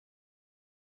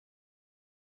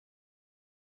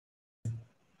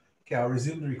Okay, I'll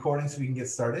resume the recording so we can get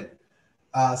started.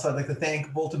 So I'd like to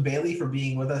thank Bolton Bailey for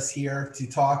being with us here to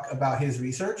talk about his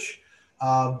research.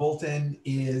 Bolton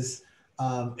is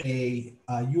a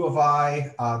U of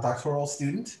I doctoral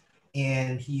student,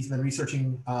 and he's been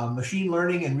researching machine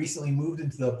learning and recently moved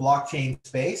into the blockchain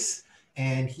space.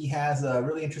 And he has a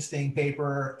really interesting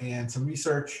paper and some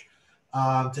research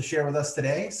to share with us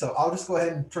today. So I'll just go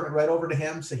ahead and turn it right over to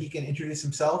him so he can introduce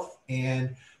himself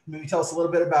and maybe tell us a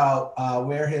little bit about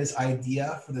where his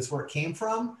idea for this work came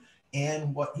from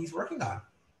and what he's working on.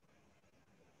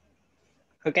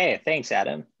 Okay, thanks,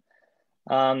 Adam.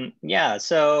 Yeah,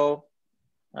 so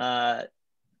the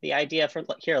idea for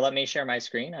here, let me share my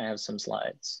screen. I have some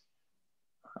slides.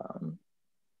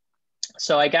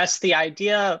 So I guess the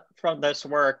idea from this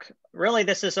work, really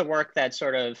this is a work that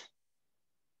sort of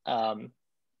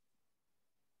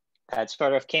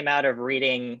came out of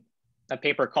reading a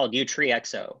paper called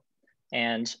UTREEXO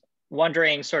and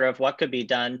wondering sort of what could be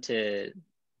done to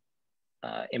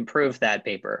improve that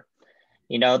paper.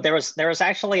 You know, there was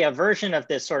actually a version of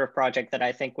this sort of project that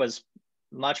I think was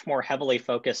much more heavily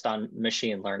focused on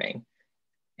machine learning,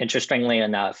 interestingly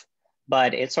enough,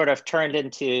 but it sort of turned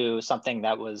into something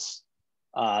that was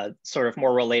sort of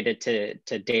more related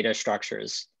to data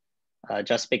structures,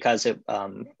 just because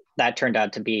that turned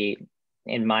out to be,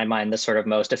 in my mind, the sort of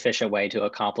most efficient way to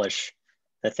accomplish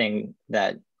the thing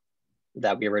that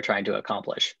we were trying to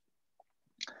accomplish.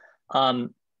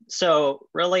 So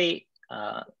really,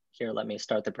 here, let me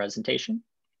start the presentation.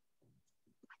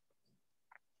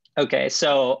 Okay,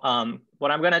 so what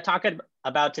I'm going to talk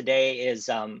about today is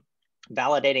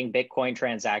validating Bitcoin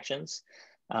transactions.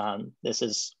 This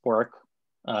is work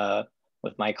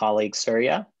with my colleague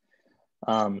Surya.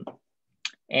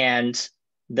 And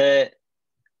let's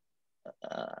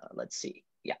see,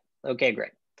 yeah, okay,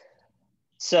 great.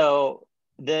 So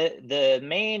the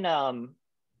main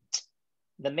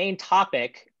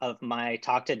topic of my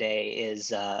talk today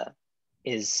is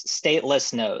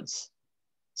stateless nodes.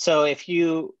 So if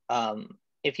you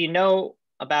know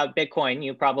about Bitcoin,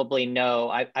 you probably know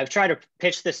I've tried to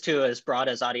pitch this to as broad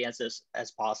as audiences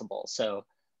as possible. So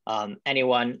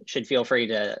anyone should feel free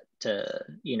to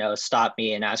stop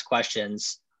me and ask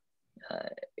questions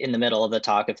in the middle of the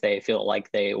talk if they feel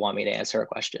like they want me to answer a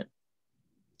question.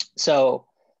 So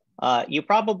you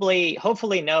probably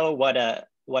hopefully know what a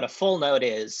full node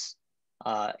is.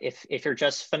 If you're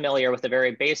just familiar with the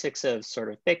very basics of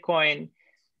sort of Bitcoin,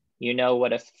 you know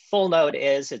what a full node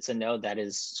is. It's a node that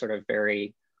is sort of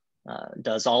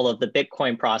does all of the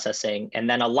Bitcoin processing. And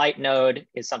then a light node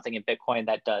is something in Bitcoin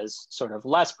that does sort of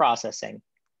less processing.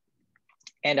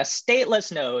 And a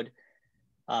stateless node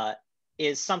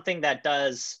is something that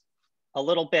does a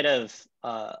little bit of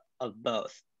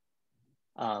both.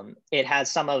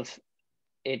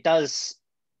 It does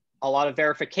a lot of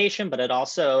verification, but it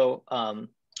also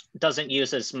doesn't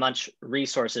use as much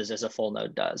resources as a full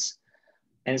node does.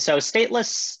 And so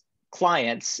stateless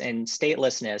clients and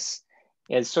statelessness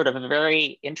is sort of a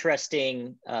very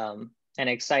interesting and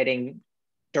exciting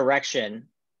direction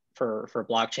for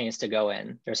blockchains to go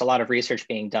in. There's a lot of research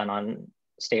being done on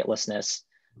statelessness,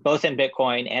 both in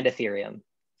Bitcoin and Ethereum,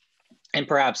 and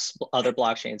perhaps other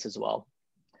blockchains as well.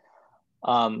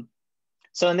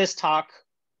 So in this talk,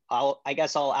 I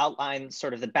guess I'll outline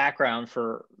sort of the background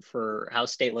for how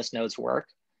stateless nodes work.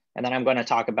 And then I'm going to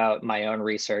talk about my own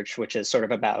research, which is sort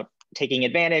of about taking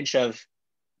advantage of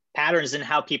patterns in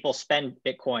how people spend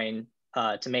Bitcoin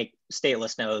to make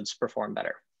stateless nodes perform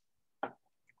better.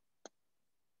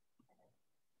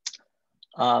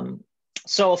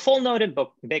 So a full noded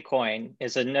Bitcoin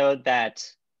is a node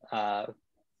that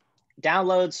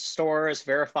downloads, stores,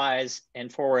 verifies,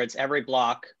 and forwards every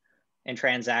block and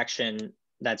transaction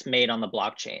that's made on the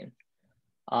blockchain.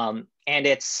 And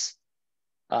it's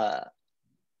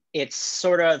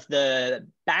sort of the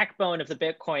backbone of the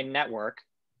Bitcoin network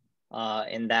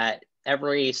in that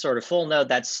every sort of full node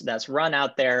that's run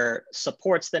out there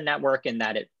supports the network in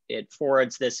that it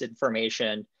forwards this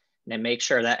information and it makes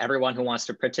sure that everyone who wants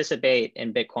to participate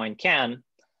in Bitcoin can.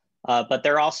 But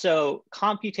they're also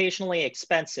computationally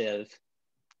expensive,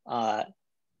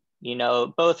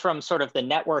 both from sort of the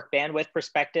network bandwidth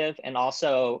perspective and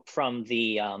also from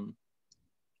the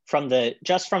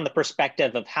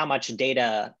perspective of how much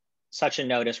data such a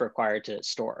node is required to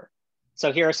store.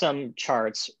 So here are some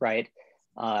charts, right?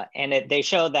 And they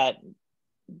show that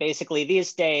basically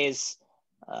these days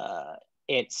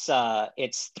it's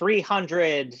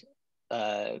 300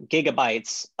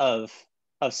 gigabytes of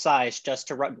size just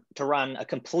to run a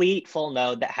complete full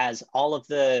node that has all of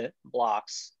the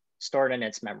blocks stored in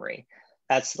its memory.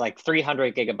 That's like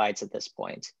 300 gigabytes at this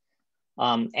point.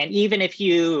 And even if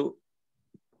you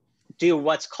do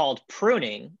what's called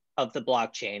pruning of the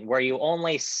blockchain, where you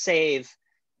only save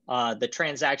the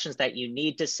transactions that you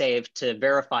need to save to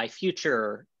verify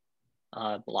future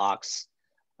blocks,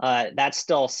 that's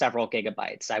still several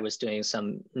gigabytes. I was doing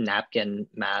some napkin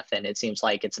math, and it seems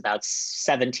like it's about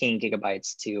 17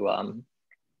 gigabytes to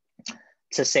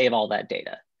save all that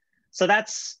data. So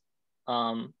that's,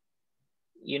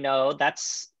 you know,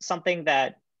 that's something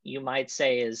that you might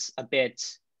say is a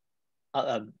bit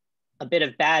of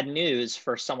bad news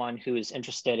for someone who is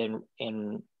interested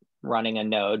in running a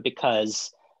node,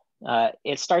 because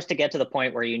it starts to get to the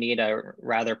point where you need a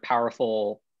rather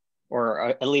powerful, or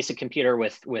at least a computer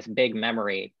with big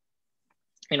memory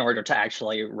in order to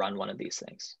actually run one of these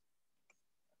things.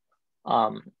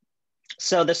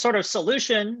 So the sort of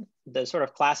solution, the sort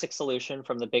of classic solution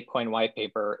from the Bitcoin white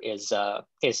paper is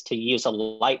to use a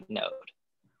light node,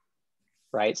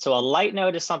 right? So a light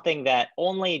node is something that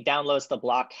only downloads the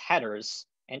block headers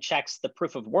and checks the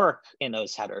proof of work in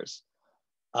those headers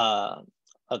of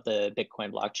the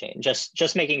Bitcoin blockchain.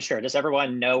 Just making sure, does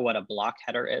everyone know what a block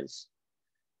header is?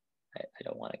 I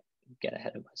don't want to get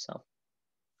ahead of myself.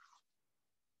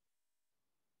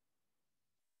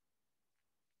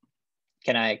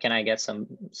 Can I get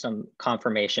some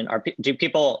confirmation? Do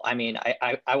people? I mean,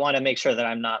 I want to make sure that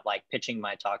I'm not like pitching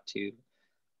my talk to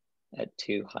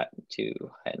too high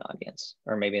an audience,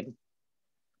 or maybe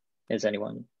is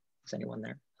anyone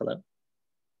there? Hello.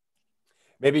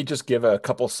 Maybe just give a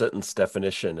couple sentence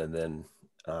definition, and then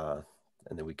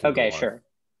we can go on. Sure.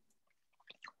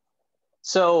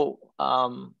 So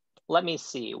let me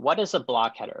see. What is a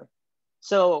block header?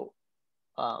 So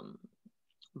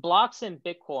blocks in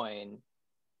Bitcoin,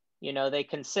 you know, they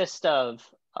consist of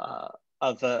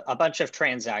a bunch of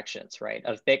transactions, right?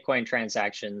 Of Bitcoin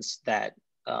transactions that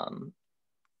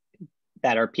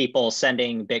that are people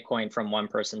sending Bitcoin from one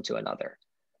person to another.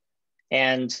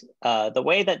 And the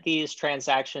way that these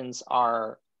transactions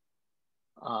are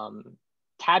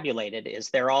tabulated is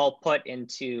they're all put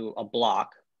into a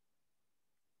block.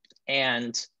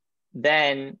 And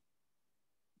then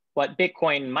what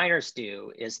Bitcoin miners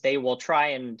do is they will try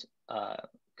and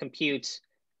compute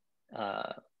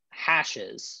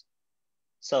hashes.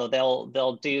 So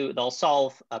they'll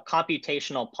solve a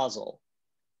computational puzzle,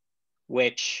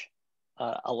 which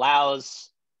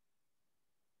allows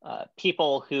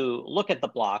people who look at the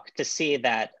block to see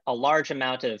that a large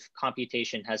amount of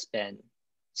computation has been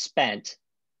spent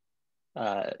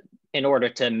in order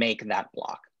to make that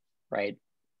block, right?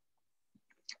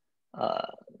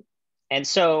 And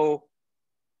so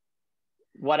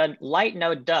what a light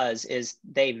node does is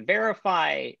they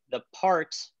verify the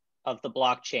part of the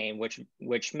blockchain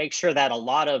which makes sure that a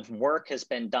lot of work has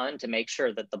been done to make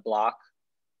sure that the block,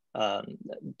 a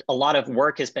lot of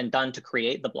work has been done to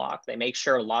create the block. They make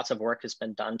sure lots of work has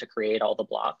been done to create all the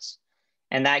blocks.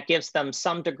 And that gives them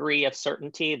some degree of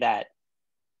certainty that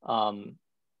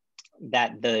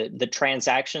that the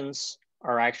transactions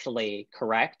are actually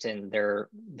correct, and they're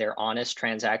honest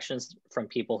transactions from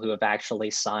people who have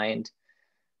actually signed,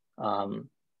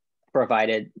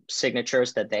 provided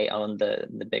signatures that they own the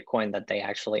Bitcoin that they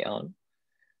actually own.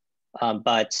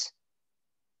 But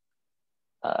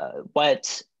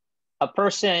what a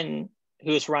person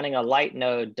who's running a light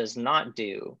node does not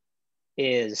do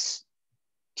is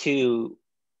to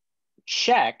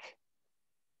check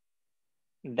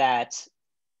that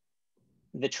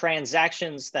the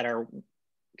transactions that are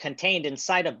contained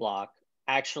inside a block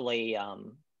actually,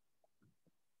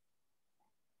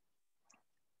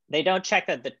 they don't check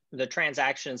that the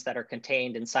transactions that are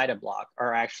contained inside a block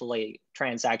are actually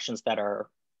transactions that are,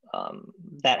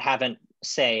 that haven't,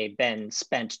 say, been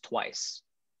spent twice,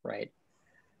 right?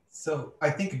 So I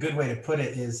think a good way to put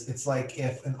it is, it's like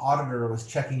if an auditor was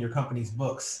checking your company's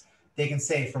books, they can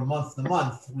say from month to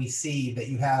month, we see that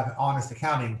you have honest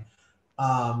accounting.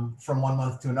 From one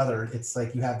month to another, it's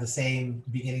like you have the same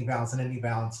beginning balance and ending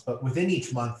balance, but within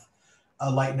each month, a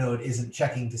light node isn't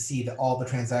checking to see that all the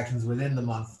transactions within the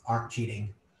month aren't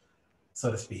cheating,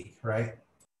 so to speak, right?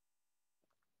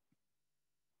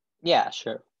 Yeah,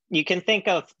 sure. You can think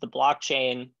of the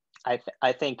blockchain. I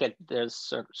think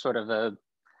there's sort of a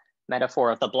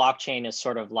metaphor of the blockchain is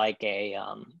sort of like a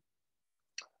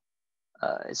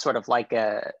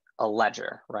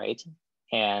ledger, right?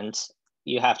 And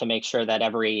you have to make sure that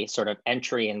every sort of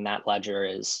entry in that ledger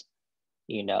is,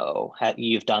 you know,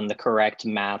 you've done the correct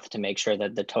math to make sure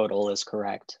that the total is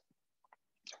correct.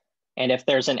 And if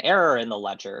there's an error in the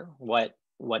ledger, what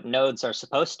nodes are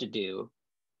supposed to do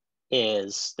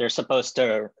is they're supposed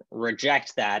to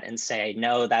reject that and say,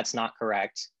 no, that's not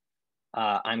correct.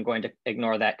 I'm going to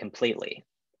ignore that completely.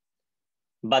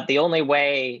 But the only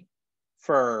way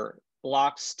for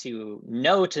blocks to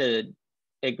know to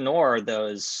ignore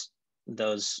the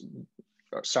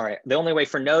only way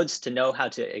for nodes to know how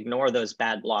to ignore those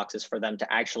bad blocks is for them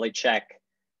to actually check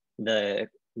that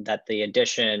the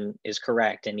addition is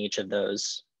correct in each of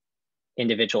those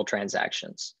individual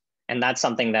transactions. And that's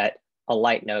something that a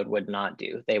light node would not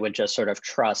do. They would just sort of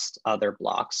trust other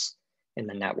blocks in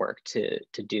the network to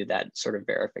do that sort of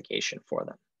verification for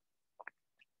them.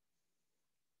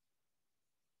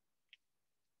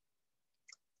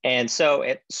 And so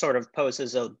it sort of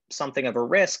poses something of a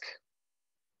risk,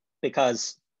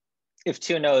 because if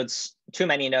too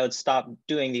many nodes stop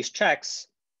doing these checks,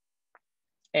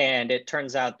 and it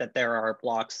turns out that there are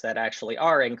blocks that actually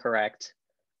are incorrect,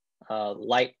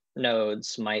 light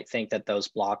nodes might think that those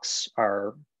blocks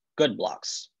are good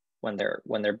blocks when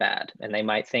they're bad, and they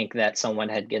might think that someone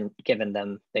had given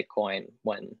them Bitcoin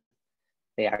when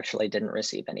they actually didn't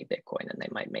receive any Bitcoin, and they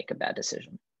might make a bad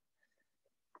decision.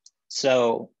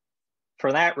 So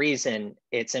for that reason,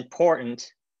 it's important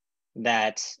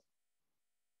that,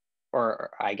 or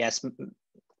I guess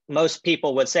most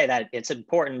people would say that it's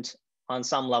important on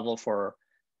some level for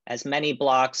as many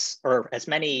blocks or as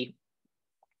many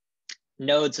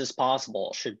nodes as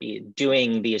possible should be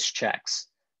doing these checks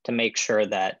to make sure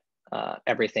that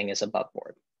everything is above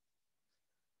board.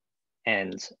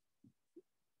 And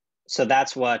so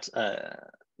that's what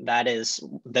that is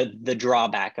the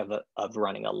drawback of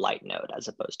running a light node as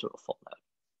opposed to a full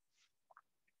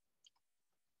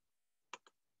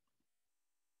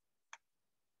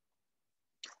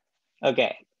node.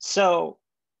 Okay, so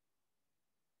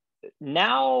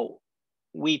now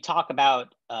we talk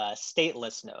about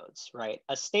stateless nodes, right?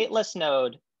 A stateless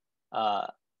node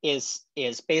is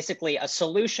basically a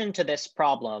solution to this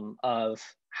problem of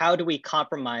how do we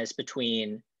compromise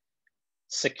between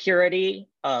security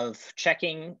of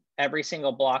checking every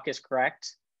single block is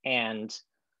correct and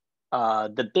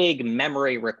the big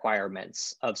memory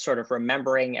requirements of sort of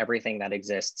remembering everything that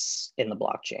exists in the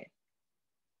blockchain,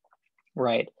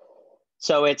 right?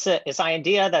 So it's an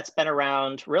idea that's been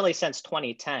around really since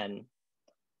 2010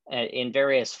 in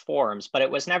various forms, but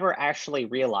it was never actually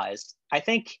realized. I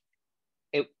think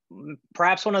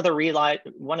perhaps one of the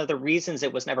reasons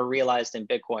it was never realized in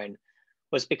Bitcoin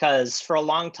was because for a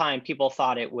long time, people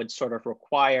thought it would sort of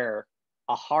require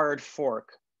a hard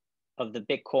fork of the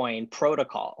Bitcoin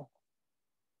protocol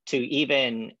to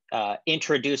even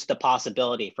introduce the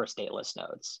possibility for stateless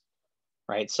nodes,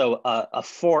 right? So a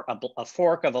fork of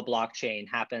a blockchain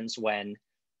happens when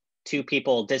two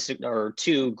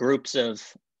groups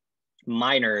of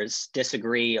miners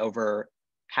disagree over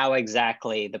how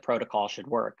exactly the protocol should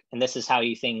work. And this is how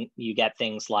you get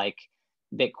things like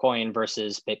Bitcoin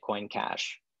versus Bitcoin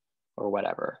Cash or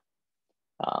whatever.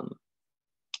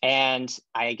 And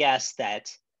I guess that,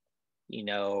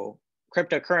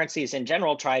 cryptocurrencies in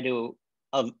general try to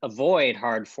avoid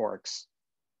hard forks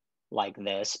like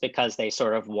this because they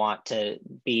sort of want to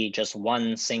be just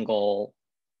one single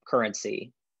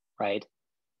currency, right?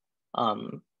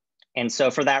 And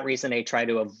so for that reason, they try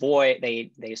to avoid,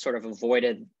 they sort of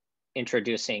avoided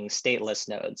introducing stateless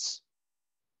nodes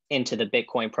into the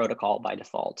Bitcoin protocol by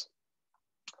default.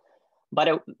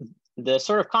 But the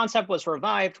sort of concept was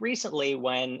revived recently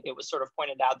when it was sort of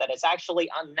pointed out that it's actually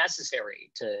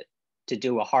unnecessary to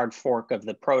do a hard fork of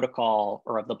the protocol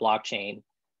or of the blockchain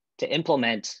to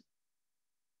implement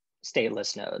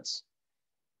stateless nodes.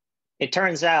 It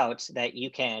turns out that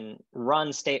you can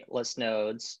run stateless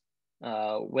nodes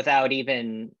without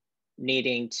even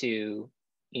needing to,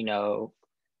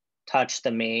 touch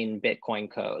the main Bitcoin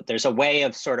code. There's a way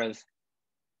of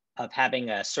having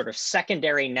a sort of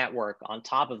secondary network on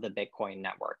top of the Bitcoin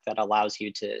network that allows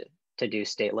you to do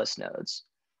stateless nodes.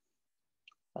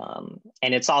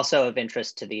 And it's also of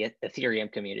interest to the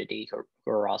Ethereum community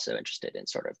who are also interested in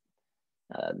sort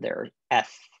of their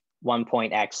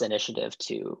F1.x initiative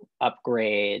to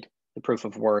upgrade the proof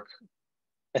of work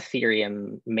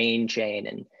Ethereum main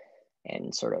chain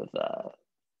and sort of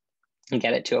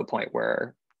get it to a point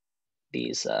where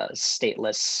these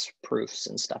stateless proofs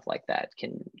and stuff like that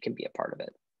can be a part of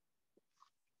it.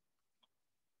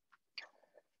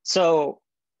 So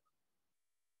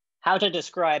how to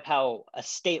describe how a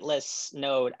stateless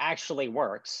node actually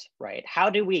works, right? How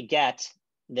do we get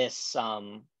this,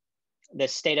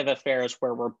 this state of affairs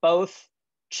where we're both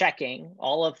checking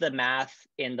all of the math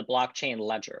in the blockchain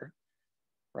ledger,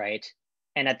 right?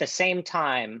 And at the same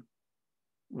time,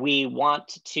 we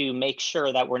want to make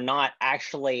sure that we're not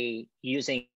actually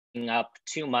using up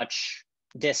too much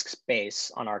disk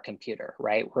space on our computer,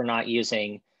 right? We're not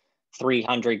using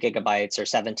 300 gigabytes or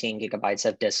 17 gigabytes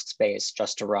of disk space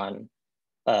just to run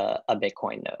a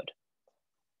Bitcoin node.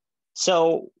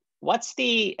 So what's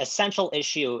the essential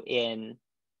issue in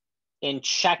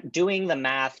doing the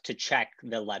math to check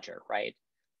the ledger, right?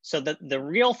 So the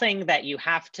real thing that you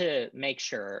have to make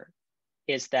sure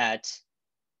is that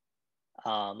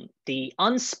the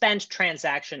unspent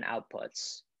transaction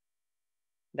outputs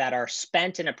that are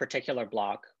spent in a particular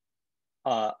block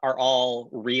are all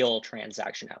real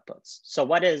transaction outputs. So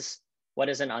what is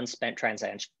an unspent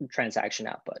transaction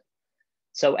output?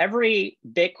 So every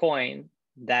Bitcoin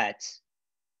that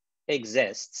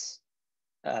exists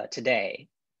today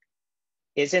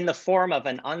is in the form of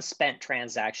an unspent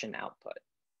transaction output.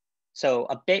 So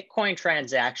a Bitcoin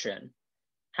transaction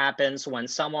happens when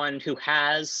someone who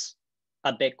has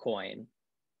a Bitcoin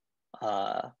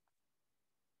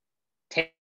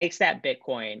takes that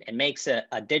Bitcoin and makes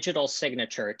a digital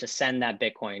signature to send that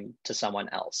Bitcoin to someone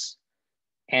else.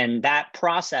 And that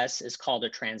process is called a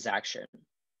transaction.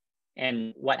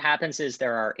 And what happens is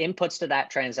there are inputs to that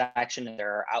transaction and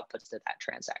there are outputs to that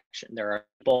transaction. There are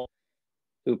people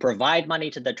who provide money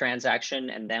to the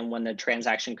transaction, and then when the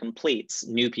transaction completes,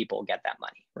 new people get that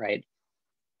money, right?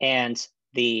 And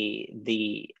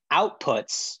the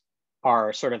outputs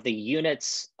are sort of the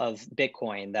units of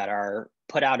Bitcoin that are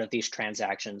put out of these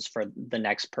transactions for the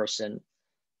next person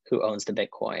who owns the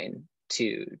Bitcoin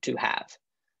to have.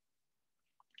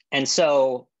 And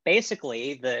so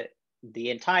basically the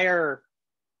entire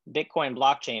Bitcoin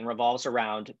blockchain revolves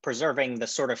around preserving the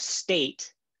sort of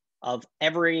state of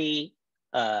every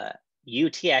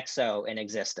UTXO in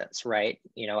existence, right?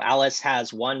 You know, Alice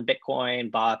has 1 Bitcoin,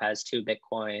 Bob has 2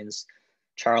 Bitcoins,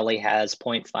 Charlie has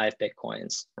 0.5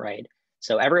 Bitcoins, right?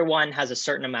 So everyone has a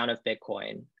certain amount of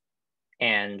Bitcoin,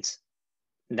 and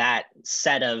that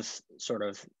set of sort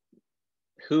of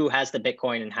who has the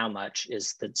Bitcoin and how much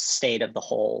is the state of the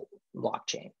whole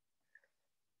blockchain.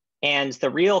 And the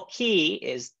real key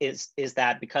is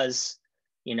that because,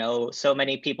 you know, so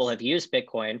many people have used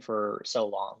Bitcoin for so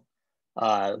long,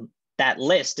 that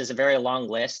list is a very long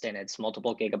list and it's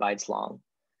multiple gigabytes long.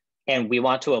 And we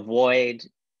want to avoid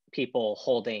people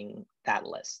holding that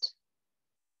list,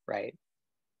 right?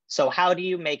 So how do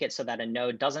you make it so that a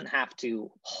node doesn't have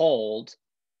to hold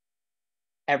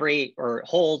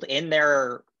hold in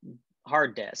their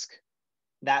hard disk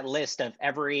that list of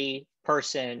every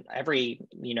person, every,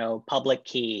 you know, public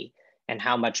key and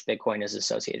how much Bitcoin is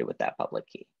associated with that public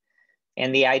key?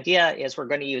 And the idea is we're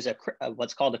going to use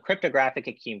what's called a cryptographic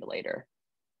accumulator.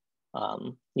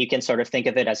 You can sort of think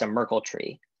of it as a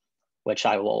Merkle-tree, which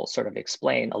I will sort of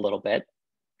explain a little bit.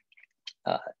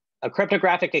 A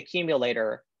cryptographic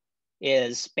accumulator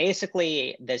is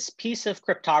basically this piece of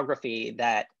cryptography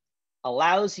that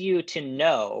allows you to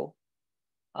know,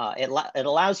 it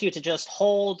allows you to just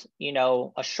hold, you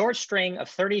know, a short string of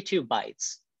 32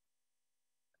 bytes.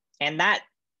 And that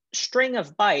string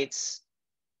of bytes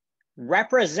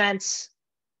represents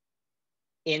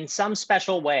in some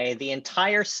special way the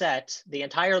entire set, the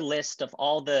entire list of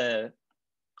all the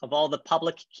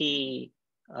public key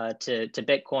to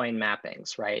Bitcoin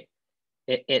mappings, right?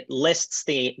 It lists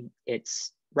it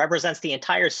represents the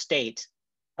entire state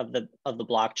of the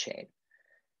blockchain.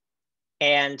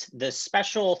 And the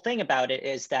special thing about it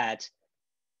is that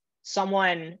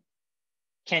someone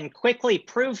can quickly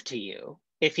prove to you,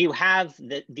 if you have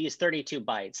these 32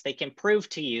 bytes, they can prove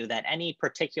to you that any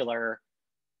particular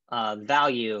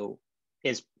value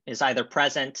is either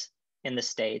present in the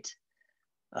state,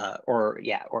 or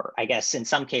I guess in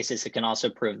some cases it can also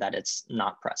prove that it's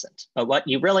not present. But what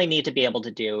you really need to be able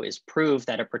to do is prove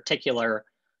that a particular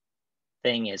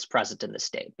thing is present in the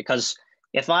state. Because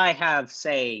if I have,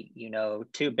 say, you know,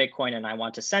 2 Bitcoin and I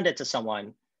want to send it to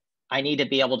someone, I need to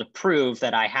be able to prove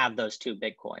that I have those 2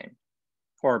 Bitcoin.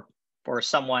 Or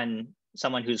someone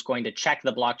who's going to check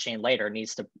the blockchain later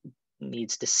needs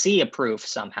to see a proof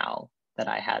somehow that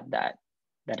I had that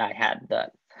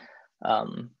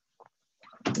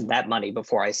money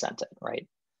before I sent it, right?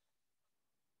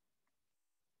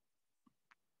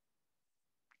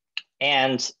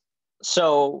 And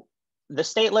so the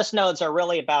stateless nodes are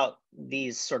really about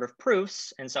these sort of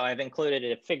proofs. And so I've included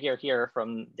a figure here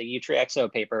from the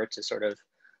UTREEXO paper to sort of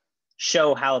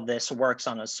show how this works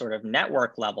on a sort of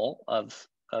network level of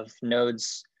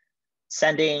nodes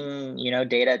sending, you know,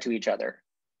 data to each other.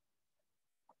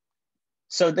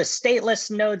 So the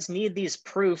stateless nodes need these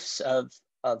proofs of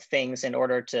things in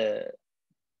order to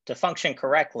function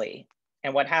correctly.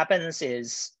 And what happens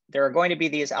is there are going to be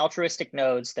these altruistic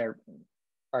nodes that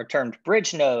are termed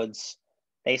bridge nodes.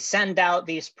 They send out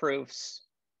these proofs,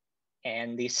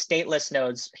 and these stateless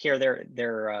nodes here,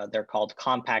 they're called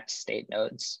compact state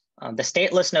nodes. The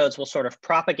stateless nodes will sort of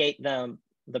propagate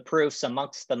the proofs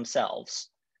amongst themselves.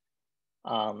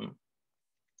 And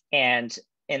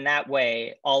in that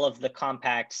way, all of the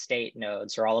compact state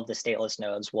nodes or all of the stateless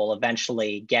nodes will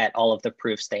eventually get all of the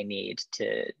proofs they need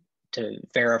to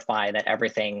verify that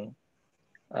everything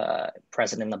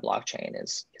present in the blockchain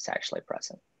is actually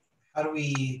present. How do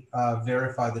we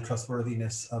verify the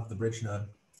trustworthiness of the bridge node?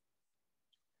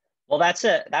 Well, that's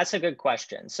a good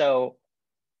question. So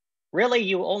really,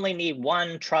 you only need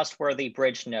one trustworthy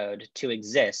bridge node to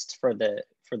exist for the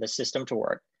system to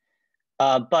work.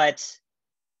 But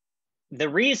the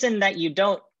reason that you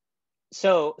don't,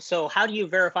 so how do you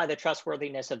verify the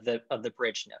trustworthiness of the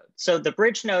bridge node? So the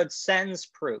bridge node sends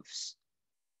proofs,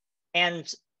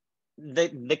 and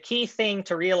the key thing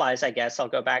to realize, I guess, I'll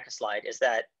go back a slide, is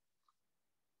that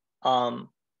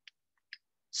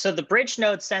so the bridge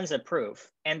node sends a proof,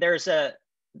 and there is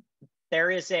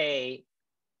a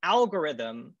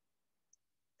algorithm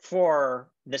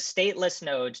for the stateless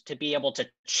node to be able to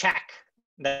check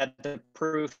that the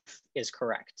proof is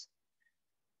correct.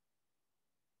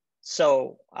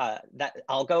 So that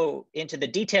I'll go into the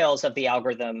details of the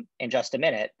algorithm in just a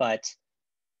minute, but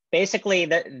basically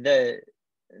the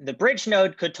bridge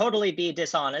node could totally be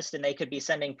dishonest, and they could be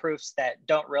sending proofs that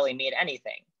don't really mean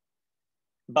anything.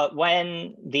 But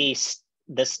when the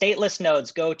stateless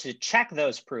nodes go to check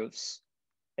those proofs,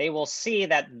 they will see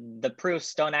that the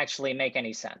proofs don't actually make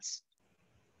any sense.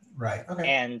 Right. Okay.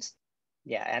 And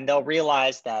yeah, and they'll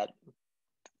realize that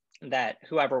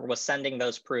whoever was sending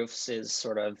those proofs is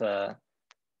sort of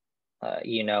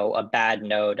you know, a bad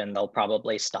node, and they'll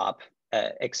probably stop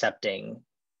accepting.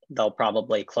 They'll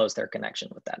probably close their connection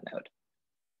with that node.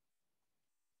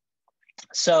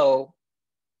 So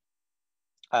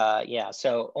yeah,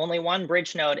 so only one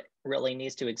bridge node really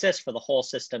needs to exist for the whole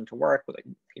system to work.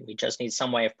 We just need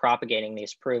some way of propagating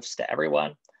these proofs to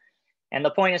everyone. And the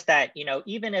point is that, you know,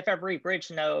 even if every bridge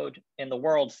node in the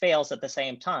world fails at the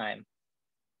same time,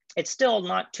 it's still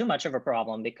not too much of a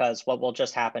problem, because what will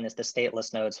just happen is the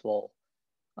stateless nodes will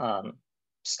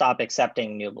stop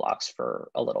accepting new blocks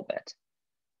for a little bit.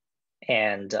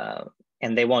 And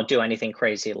they won't do anything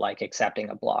crazy like accepting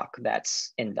a block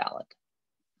that's invalid.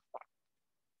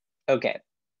 Okay,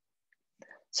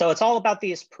 so it's all about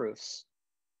these proofs,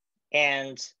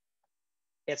 and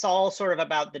it's all sort of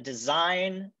about the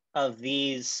design of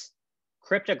these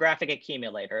cryptographic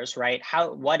accumulators, right?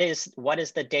 What is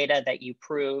the data that you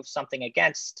prove something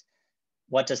against?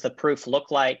 What does the proof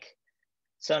look like?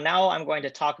 So now I'm going to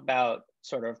talk about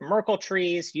sort of Merkle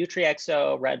trees,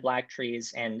 UTXO, red-black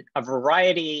trees, and a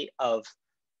variety of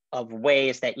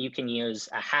ways that you can use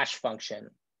a hash function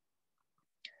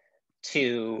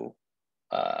to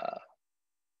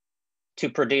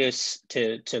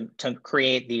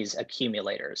create these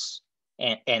accumulators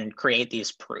and create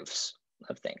these proofs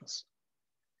of things.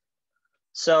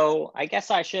 So I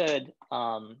guess I should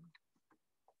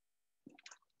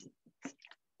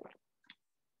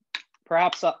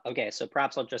perhaps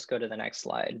I'll just go to the next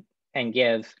slide and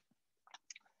give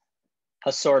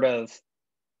a sort of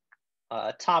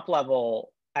top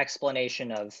level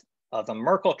explanation of a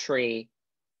Merkle tree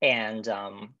and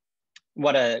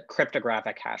what a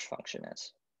cryptographic hash function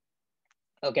is.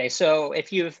 Okay, so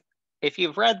if you've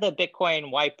read the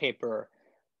Bitcoin white paper,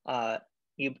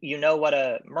 you know what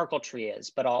a Merkle tree is,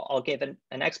 but I'll give an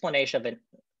explanation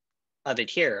of it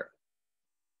here.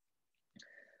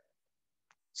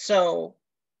 So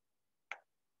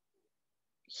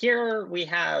here we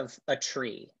have a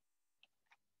tree,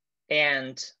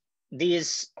 and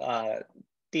these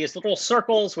little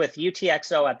circles with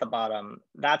UTXO at the bottom,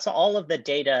 that's all of the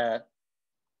data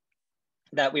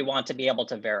that we want to be able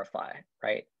to verify,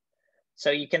 right? So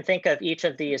you can think of each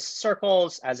of these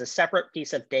circles as a separate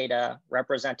piece of data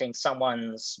representing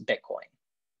someone's Bitcoin,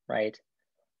 right?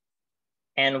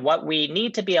 And what we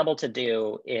need to be able to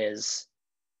do is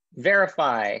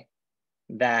verify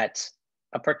that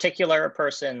a particular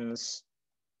person's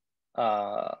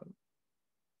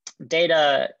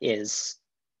data is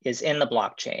in the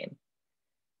blockchain.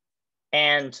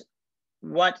 And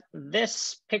what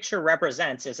this picture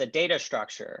represents is a data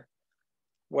structure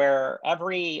where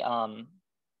every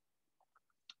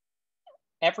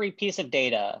piece of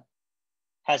data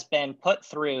has been put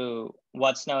through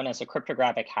what's known as a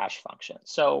cryptographic hash function.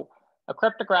 So a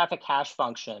cryptographic hash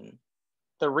function,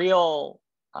 the real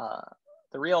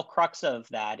crux of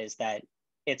that is that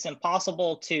it's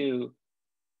impossible to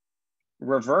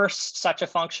reverse such a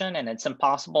function, and it's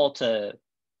impossible to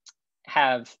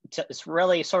it's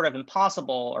really sort of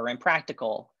impossible or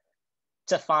impractical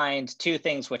to find two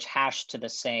things which hash to the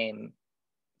same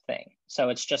thing. So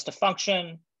it's just a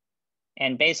function,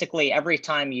 and basically every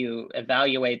time you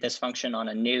evaluate this function on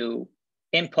a new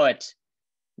input,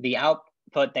 the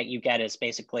output that you get is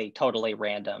basically totally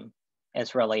random.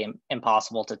 it's really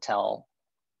impossible to tell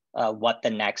what the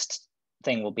next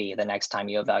thing will be the next time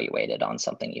you evaluate it on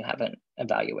something you haven't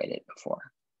evaluated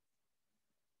before.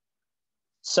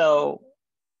 So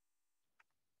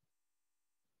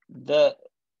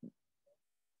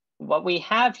what we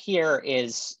have here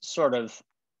is sort of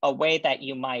a way that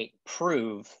you might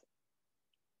prove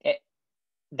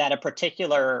that a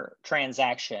particular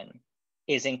transaction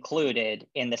is included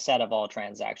in the set of all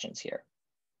transactions here.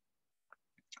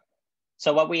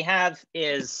 So what we have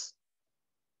is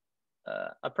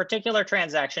a particular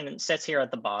transaction sits here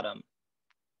at the bottom,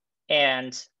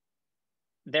 and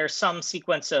there's some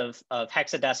sequence of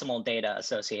hexadecimal data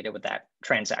associated with that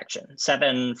transaction,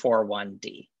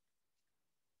 741D.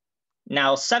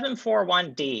 Now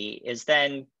 741D is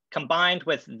then combined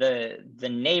with the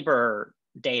neighbor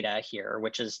data here,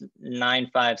 which is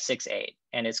 9568,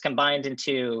 and it's combined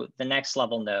into the next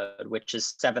level node, which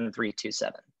is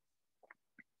 7327.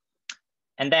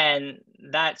 And then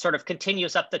that sort of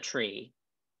continues up the tree.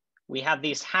 We have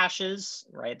these hashes,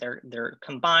 right? They're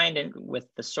combined with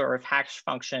the sort of hash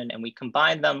function, and we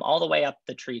combine them all the way up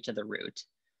the tree to the root.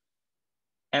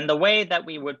 And the way that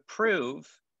we would prove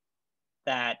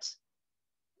that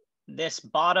this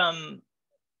bottom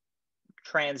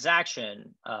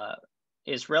transaction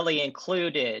is really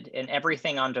included in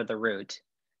everything under the root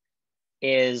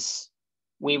is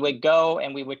we would go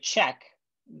and we would check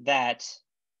that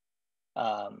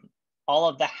all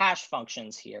of the hash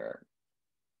functions here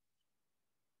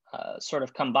sort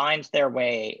of combined their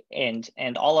way, and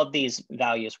all of these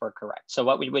values were correct. So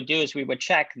what we would do is we would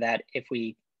check that if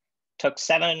we took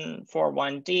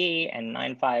 741D and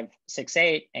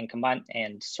 9568 and combined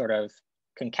and sort of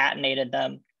concatenated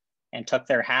them and took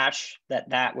their hash,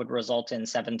 that would result in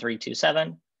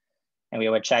 7327. And we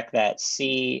would check that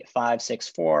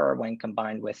C564 when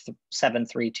combined with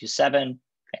 7327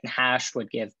 and hash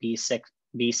would give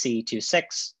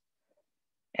BC26,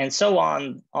 and so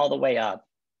on all the way up.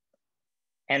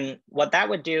 And what that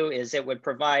would do is it would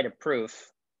provide a proof.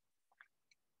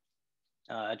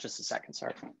 Just a second,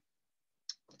 sorry.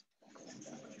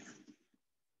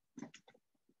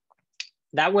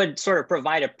 That would sort of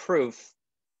provide a proof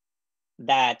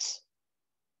that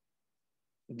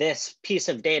this piece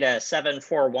of data,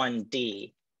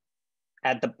 741D,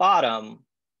 at the bottom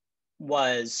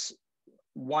was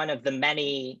one of the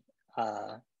many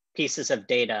pieces of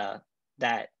data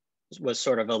that was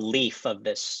sort of a leaf of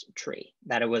this tree,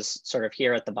 that it was sort of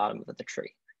here at the bottom of the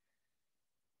tree.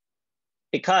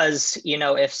 Because, you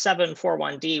know, if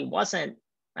 741D wasn't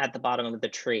at the bottom of the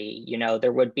tree, you know,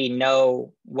 there would be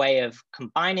no way of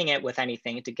combining it with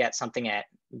anything to get something at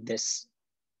this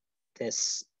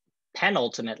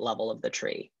penultimate level of the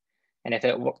tree. And if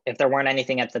there weren't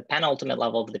anything at the penultimate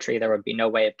level of the tree, there would be no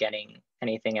way of getting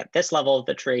anything at this level of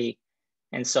the tree,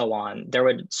 and so on. There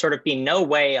would sort of be no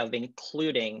way of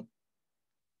including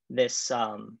this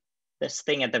this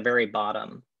thing at the very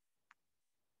bottom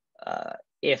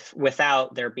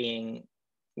without there being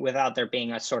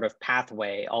a sort of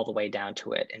pathway all the way down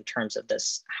to it in terms of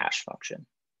this hash function.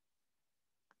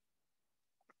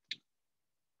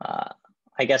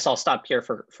 I guess I'll stop here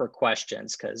for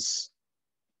questions, because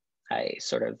I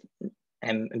sort of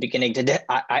am beginning to,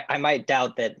 I might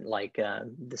doubt that like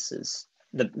this is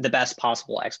the best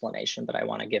possible explanation, but I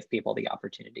want to give people the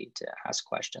opportunity to ask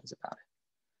questions about it.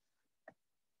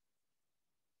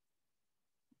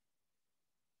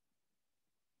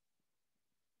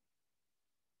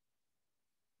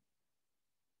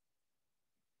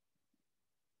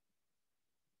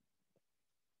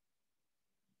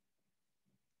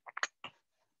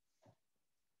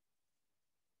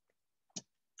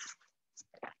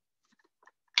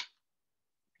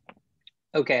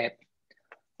 Okay,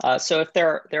 so if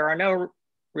there are no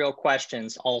real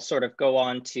questions, I'll sort of go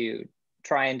on to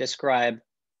try and describe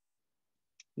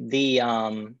the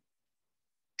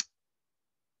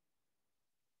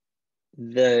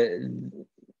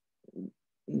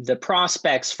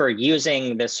prospects for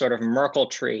using this sort of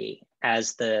Merkle-tree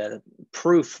as the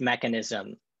proof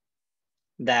mechanism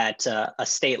that a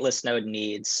stateless node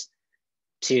needs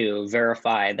to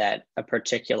verify that a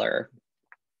particular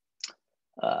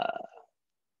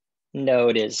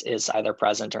node is either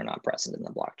present or not present in the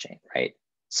blockchain, right?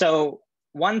 So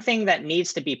one thing that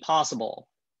needs to be possible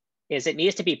is it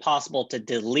needs to be possible to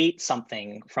delete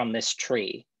something from this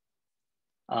tree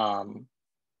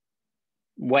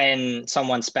when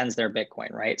someone spends their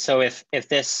Bitcoin, right? So if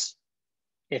this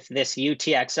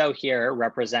UTXO here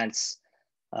represents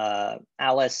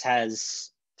Alice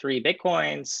has 3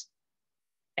 Bitcoins,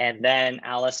 and then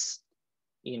Alice,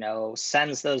 you know,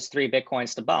 sends those 3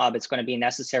 Bitcoins to Bob, it's going to be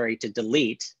necessary to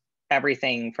delete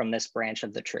everything from this branch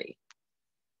of the tree.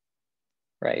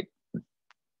 right?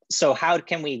 So how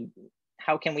can we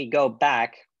go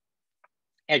back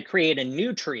and create a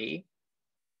new tree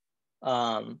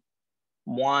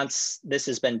once this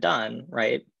has been done,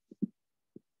 right?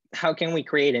 How can we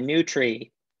create a new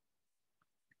tree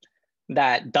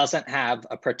that doesn't have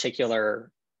a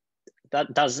particular,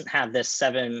 that doesn't have this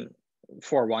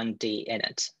 741D in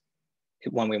it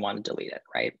when we want to delete it,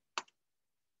 right?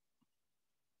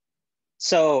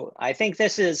 So I think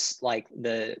this is like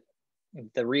the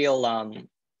real,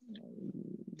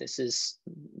 this is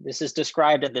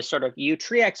described in this sort of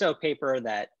UTREEXO paper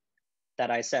that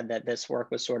I said that this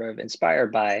work was sort of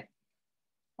inspired by.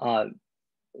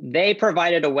 They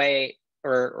provided a way,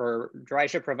 or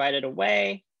UTREEXO provided a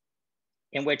way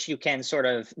in which you can sort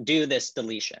of do this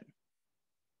deletion.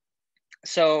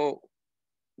 So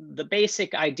the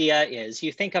basic idea is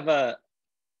you think of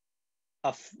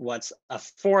what's a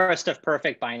forest of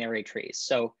perfect binary trees.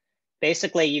 So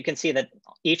basically you can see that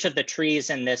each of the trees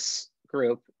in this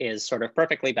group is sort of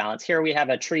perfectly balanced. Here we have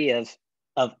a tree of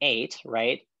 8,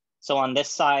 right? So on this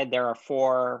side, there are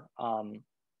 4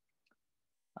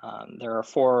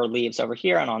 leaves over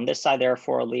here, and on this side, there are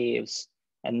 4 leaves.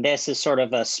 And this is sort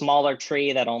of a smaller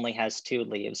tree that only has 2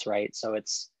 leaves, right? So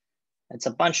it's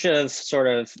a bunch of sort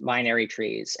of binary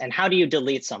trees. And how do you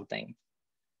delete something?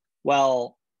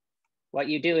 Well, what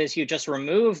you do is you just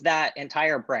remove that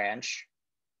entire branch,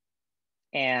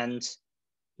 and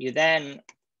you then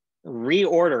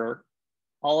reorder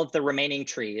all of the remaining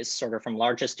trees sort of from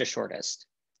largest to shortest.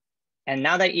 And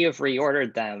now that you've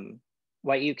reordered them,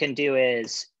 what you can do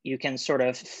is you can sort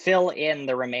of fill in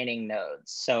the remaining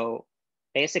nodes. So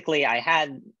basically I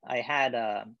had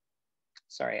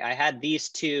these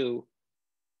 2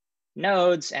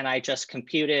 nodes, and I just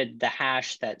computed the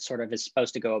hash that sort of is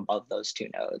supposed to go above those 2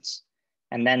 nodes.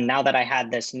 And then now that I had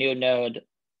this new node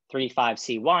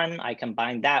 35C1, I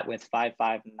combined that with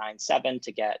 5597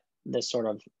 to get this sort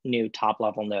of new top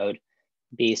level node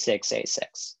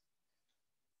B6A6.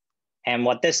 And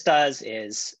what this does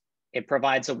is it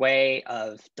provides a way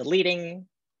of deleting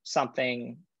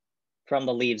something from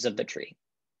the leaves of the tree.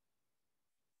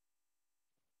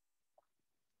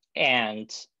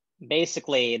 And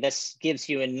basically this gives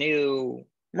you a new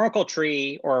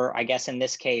Merkle-tree, or I guess in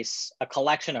this case, a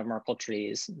collection of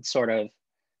Merkle-trees, sort of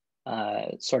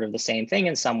the same thing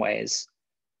in some ways.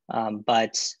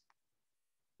 But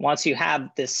once you have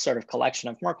this sort of collection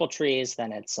of Merkle-trees,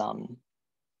 then it's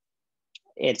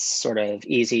sort of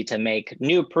easy to make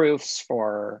new proofs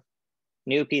for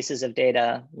new pieces of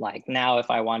data. Like now,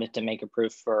 if I wanted to make a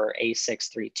proof for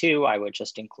A632, I would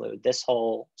just include this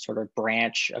whole sort of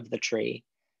branch of the tree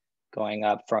going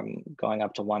up to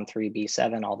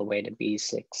 13B7 all the way to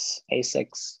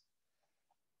B6A6.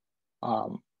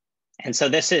 And so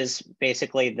this is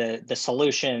basically the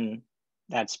solution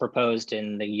that's proposed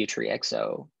in the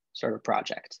UTREEXO sort of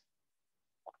project.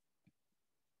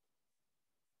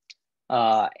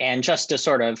 And just to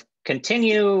sort of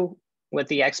continue with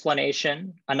the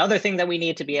explanation, another thing that we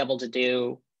need to be able to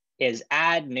do is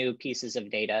add new pieces of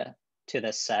data to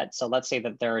this set. So let's say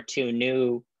that there are 2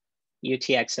 new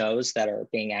UTXOs that are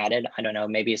being added. I don't know,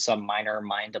 maybe some miner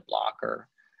mined a block, or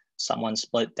someone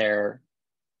split their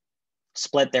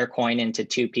coin into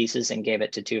 2 pieces and gave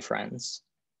it to 2 friends.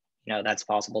 You know, that's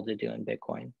possible to do in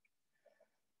Bitcoin.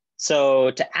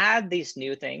 So to add these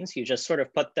new things, you just sort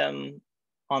of put them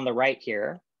on the right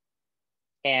here,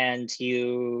 and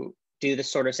you do the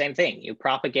sort of same thing. You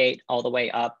propagate all the way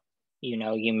up, you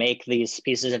know, you make these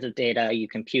pieces of the data, you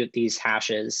compute these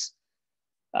hashes,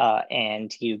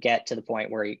 and you get to the point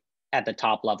where at the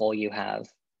top level, you have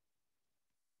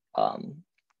a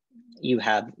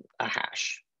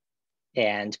hash.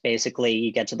 And basically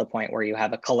you get to the point where you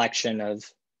have a collection of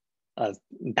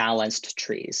balanced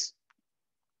trees.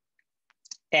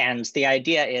 And the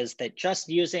idea is that just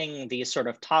using these sort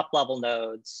of top level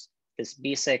nodes, this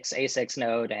B6A6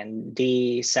 node and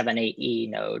D78E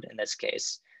node in this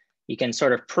case, you can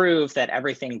sort of prove that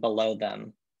everything below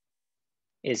them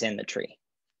is in the tree.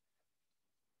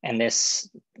 And this,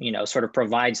 you know, sort of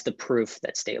provides the proof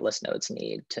that stateless nodes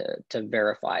need to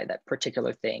verify that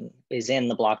particular thing is in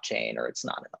the blockchain or it's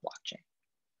not in the blockchain.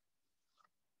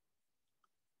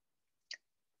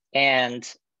 And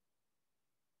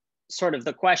sort of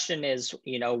the question is,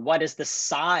 you know, what is the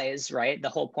size, right? The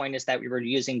whole point is that we were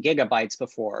using gigabytes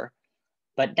before,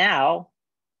 but now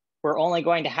we're only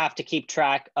going to have to keep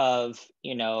track of,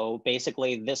 you know,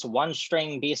 basically this one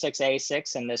string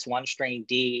B6A6 and this one string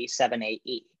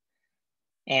D78E.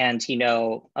 And, you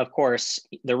know, of course,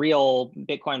 the real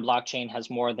Bitcoin blockchain has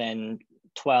more than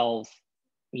 12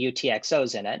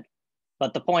 UTXOs in it.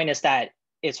 But the point is that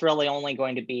it's really only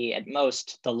going to be at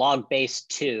most the log base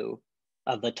 2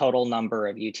 of the total number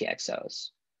of UTXOs.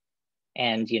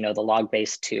 And the log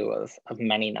base 2 of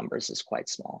many numbers is quite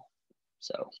small.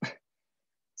 So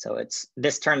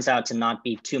this turns out to not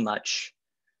be too much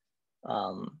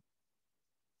of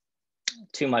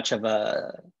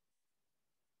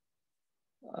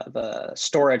a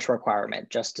storage requirement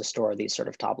just to store these sort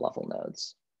of top level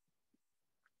nodes.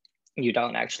 You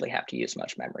don't actually have to use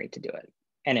much memory to do it,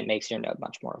 and it makes your node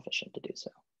much more efficient to do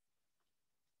so.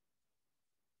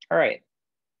 All right.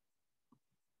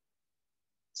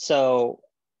 So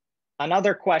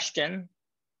another question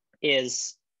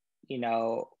is,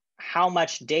 how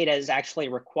much data is actually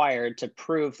required to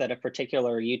prove that a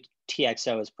particular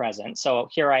UTXO is present? So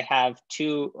here I have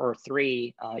 2 or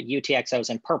 3 UTXOs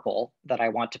in purple that I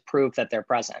want to prove that they're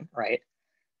present, right?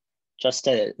 Just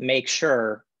to make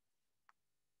sure,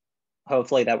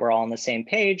 hopefully, that we're all on the same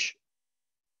page.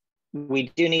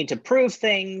 We do need to prove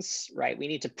things, right? We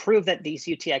need to prove that these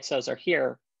UTXOs are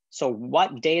here. So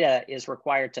what data is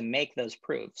required to make those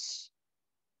proofs?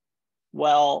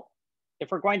 Well,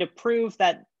 if we're going to prove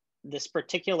that this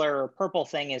particular purple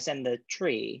thing is in the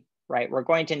tree, right, we're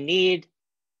going to need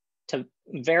to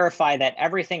verify that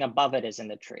everything above it is in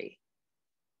the tree.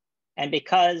 And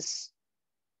because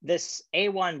this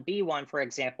A1, B1, for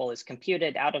example, is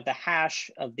computed out of the hash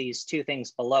of these 2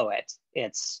 things below it,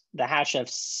 it's the hash of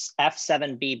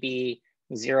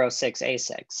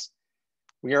F7BB06A6.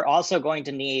 We are also going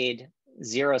to need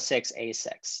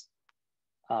 06A6.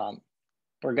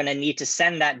 We're going to need to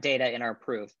send that data in our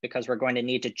proof because we're going to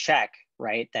need to check,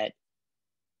 right, that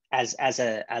as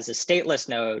a stateless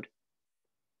node,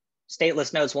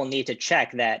 stateless nodes will need to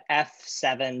check that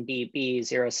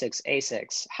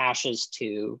F7BB06A6 hashes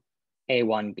to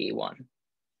A1B1.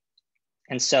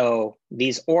 And so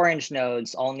these orange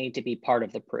nodes all need to be part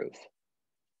of the proof.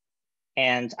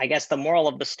 And I guess the moral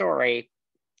of the story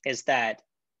is that,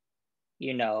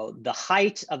 the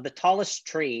height of the tallest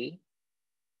tree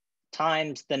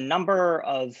times the number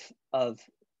of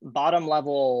bottom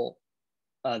level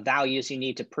values you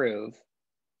need to prove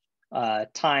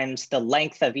times the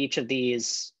length of each of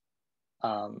these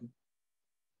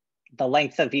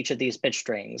bit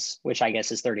strings, which I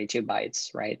guess is 32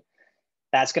 bytes, right?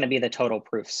 That's going to be the total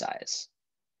proof size.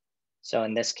 So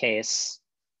in this case,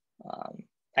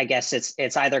 I guess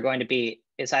it's either going to be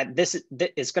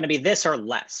it's going to be this or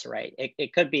less, right?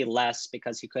 It could be less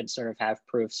because you could sort of have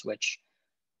proofs which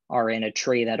are in a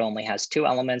tree that only has 2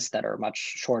 elements that are much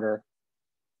shorter.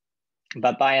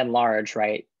 But by and large,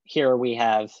 right, here we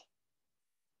have,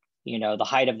 the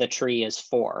height of the tree is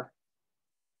 4.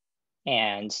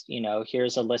 And,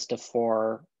 here's a list of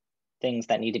 4 things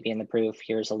that need to be in the proof.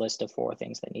 Here's a list of 4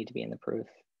 things that need to be in the proof.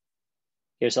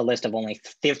 Here's a list of only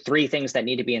 3 things that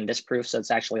need to be in this proof. So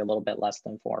it's actually a little bit less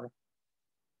than 4.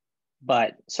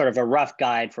 But sort of a rough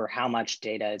guide for how much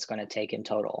data it's going to take in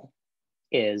total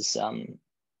is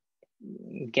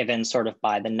given sort of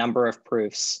by the number of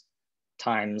proofs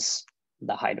times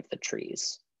the height of the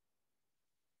trees.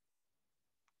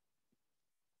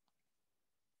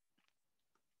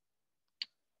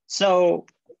 So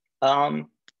I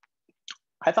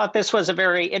thought this was a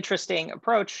very interesting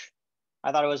approach.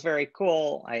 I thought it was very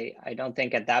cool. I don't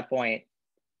think at that point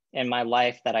in my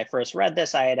life that I first read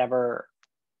this, I had ever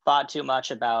thought too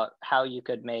much about how you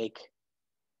could make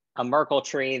a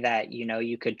Merkle-tree that,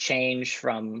 you could change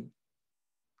from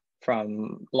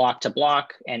block to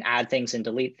block and add things and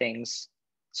delete things.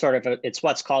 It's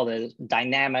what's called a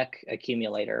dynamic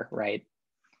accumulator, right?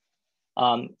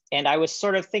 And I was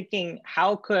sort of thinking,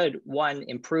 how could one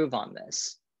improve on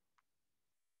this?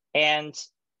 And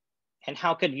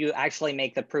how could you actually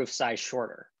make the proof size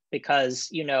shorter?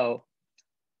 Because,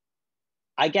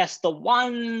 I guess the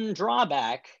one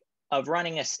drawback of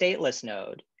running a stateless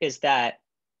node is that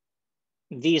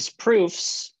these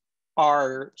proofs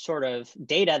are sort of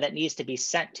data that needs to be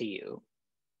sent to you.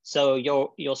 So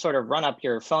you'll sort of run up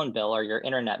your phone bill or your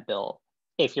internet bill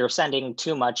if you're sending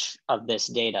too much of this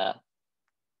data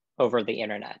over the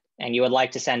internet, and you would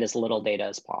like to send as little data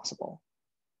as possible.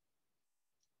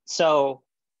 So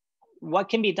what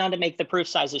can be done to make the proof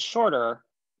sizes shorter?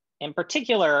 In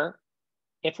particular,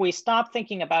 if we stop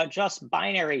thinking about just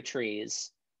binary trees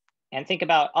and think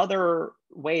about other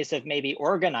ways of maybe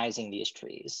organizing these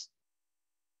trees,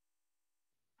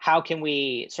 how can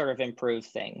we sort of improve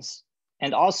things?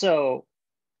 And also,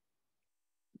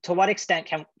 to what extent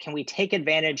can we take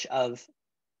advantage of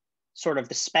sort of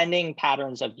the spending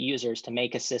patterns of users to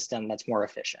make a system that's more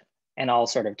efficient? And I'll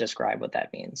sort of describe what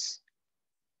that means.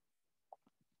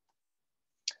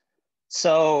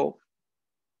 So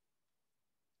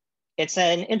it's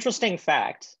an interesting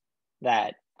fact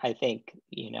that I think,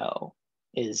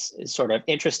 is sort of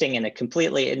interesting in a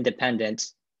completely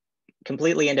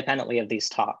independently of these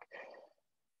talk,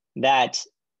 that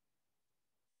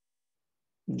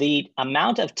the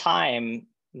amount of time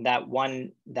that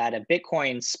a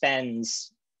Bitcoin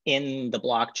spends in the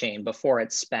blockchain before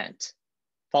it's spent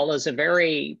follows a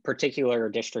very particular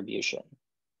distribution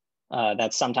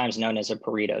that's sometimes known as a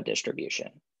Pareto distribution,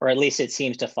 or at least it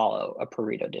seems to follow a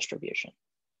Pareto distribution.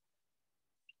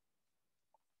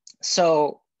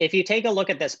 So if you take a look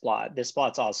at this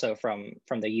plot's also from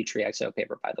the UTREEXO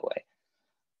paper, by the way.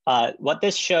 What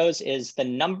this shows is the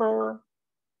number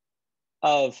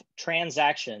of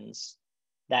transactions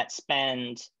that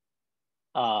spend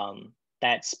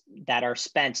that are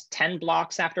spent 10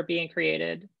 blocks after being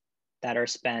created, that are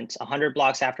spent 100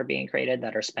 blocks after being created,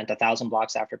 that are spent 1,000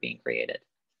 blocks after being created.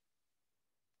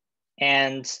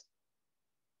 And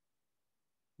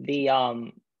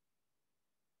the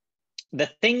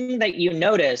thing that you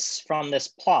notice from this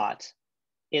plot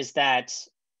is that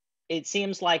it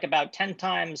seems like about 10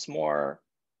 times more.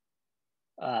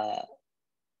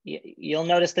 You'll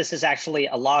notice this is actually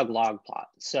a log-log plot.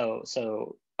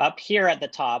 So up here at the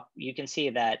top, you can see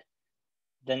that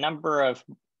the number of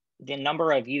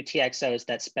UTXOs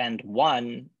that spend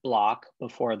 1 block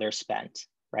before they're spent,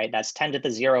 right? That's 10 to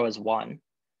the 0 is 1.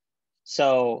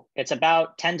 So it's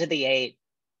about 10 to the 8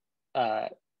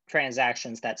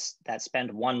 transactions that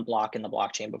spend 1 block in the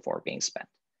blockchain before being spent.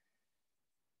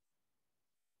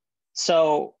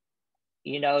 So,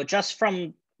 just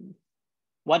from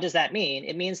what does that mean?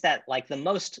 It means that like the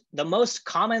most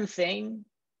common thing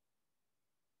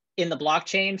in the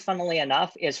blockchain, funnily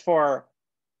enough, is for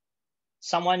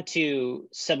someone to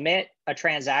submit a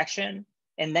transaction,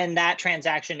 and then that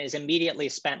transaction is immediately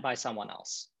spent by someone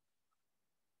else,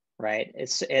 right?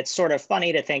 It's sort of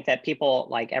funny to think that people,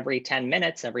 like every 10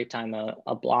 minutes, every time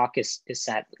a block is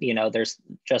set, there's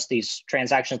just these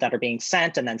transactions that are being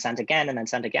sent and then sent again and then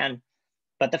sent again.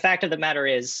 But the fact of the matter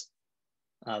is,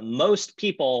 most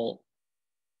people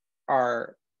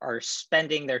are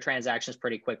spending their transactions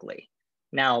pretty quickly.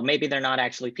 Now, maybe they're not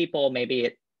actually people.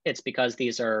 Maybe it's because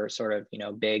these are sort of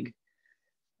big.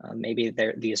 Maybe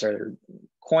these are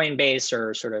Coinbase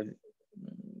or sort of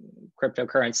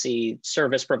cryptocurrency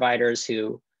service providers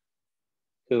who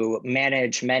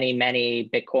manage many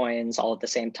Bitcoins all at the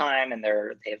same time, and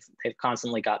they've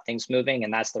constantly got things moving,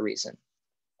 and that's the reason.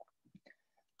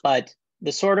 But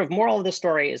the sort of moral of the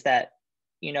story is that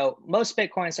most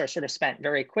Bitcoins are sort of spent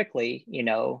very quickly.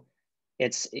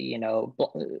 It's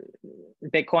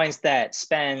Bitcoins that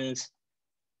spend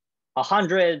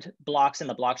 100 blocks in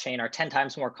the blockchain are 10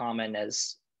 times more common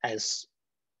as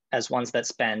ones that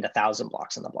spend 1,000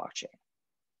 blocks in the blockchain,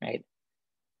 right?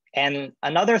 And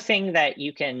another thing that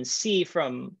you can see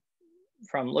from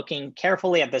looking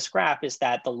carefully at this graph is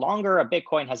that the longer a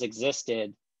Bitcoin has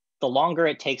existed, the longer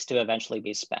it takes to eventually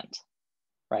be spent,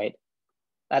 right?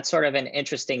 That's sort of an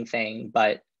interesting thing,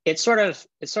 but it sort of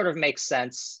makes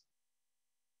sense,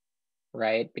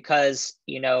 right? Because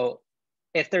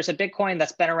if there's a Bitcoin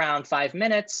that's been around 5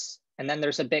 minutes, and then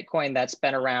there's a Bitcoin that's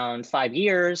been around 5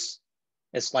 years,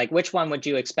 it's like, which one would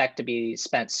you expect to be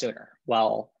spent sooner?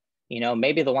 Well,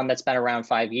 maybe the one that's been around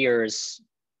 5 years,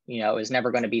 is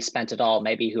never going to be spent at all.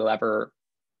 Maybe whoever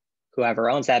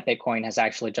owns that Bitcoin has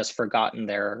actually just forgotten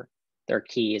their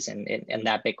keys, and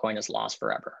that Bitcoin is lost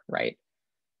forever, right?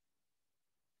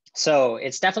 So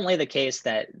it's definitely the case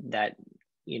that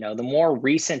the more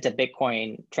recent a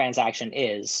Bitcoin transaction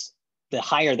is, the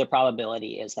higher the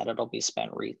probability is that it'll be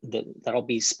spent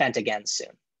again soon.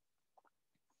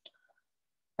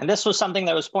 And this was something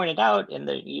that was pointed out in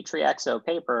the UTREEXO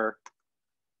paper,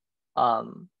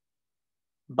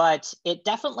 but it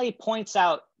definitely points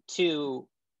out to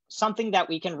something that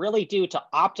we can really do to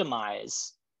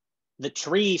optimize the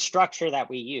tree structure that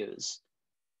we use,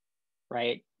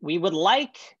 right? We would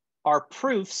like our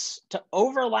proofs to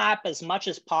overlap as much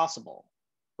as possible,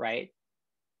 right?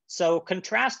 So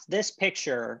contrast this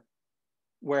picture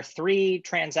where 3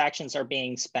 transactions are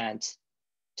being spent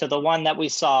to the one that we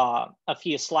saw a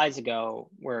few slides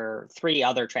ago where 3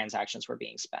 other transactions were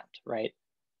being spent, right?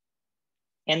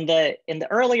 In the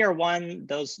earlier one,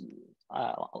 those,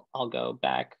 I'll go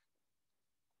back,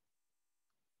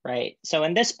 right? So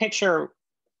in this picture,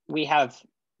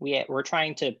 we're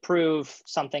trying to prove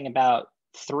something about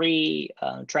 3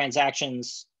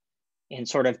 transactions in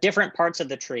sort of different parts of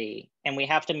the tree, and we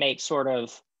have to make sort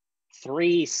of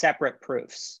 3 separate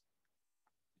proofs.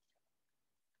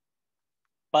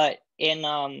 But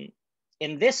in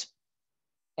this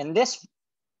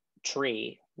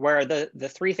tree, where the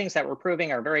 3 things that we're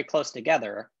proving are very close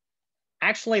together,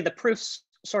 actually the proofs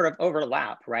sort of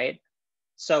overlap, right?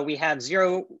 So we have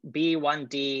 0B,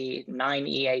 1D,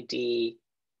 9EAD,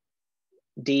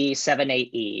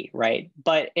 D78E, right?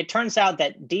 But it turns out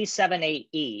that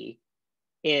D78E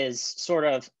is sort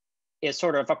of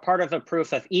a part of a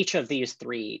proof of each of these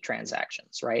three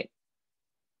transactions, right?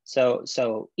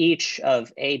 So each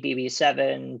of A, B,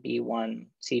 B7, B1,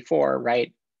 C4,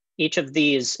 right? Each of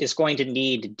these is going to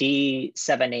need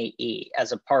D78E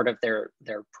as a part of their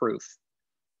proof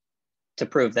to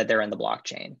prove that they're in the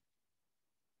blockchain.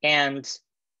 And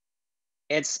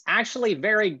it's actually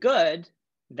very good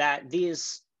that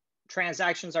these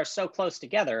transactions are so close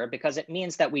together, because it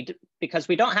means that because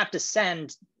we don't have to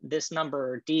send this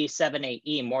number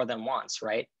D78E more than once,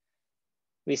 right?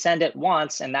 We send it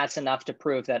once, and that's enough to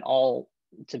prove that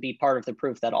to be part of the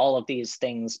proof that all of these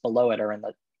things below it are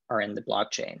in the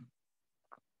blockchain.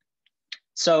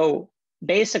 So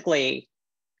basically,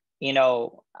 you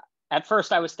know, at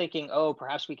first I was thinking, oh,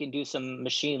 perhaps we can do some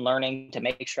machine learning to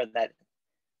make sure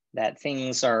that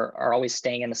things are always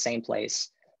staying in the same place.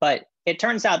 But it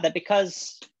turns out that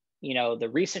because, you know, the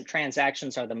recent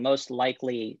transactions are the most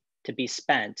likely to be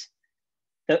spent,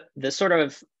 the sort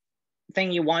of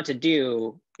thing you want to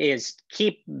do is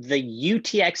keep the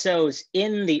UTXOs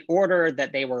in the order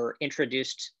that they were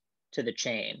introduced to the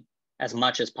chain as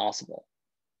much as possible,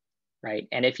 right?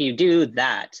 And if you do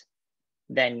that,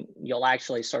 then you'll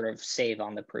actually sort of save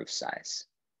on the proof size.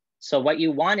 So what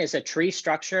you want is a tree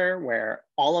structure where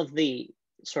all of the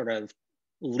sort of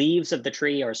leaves of the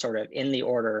tree are sort of in the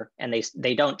order, and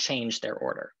they don't change their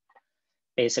order.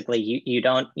 Basically, you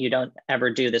don't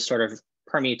ever do this sort of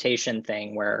permutation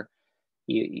thing where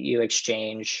you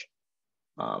exchange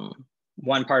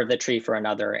one part of the tree for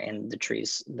another, and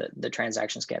the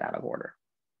transactions get out of order.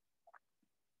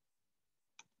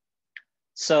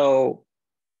 So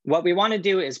what we want to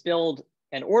do is build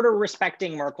an order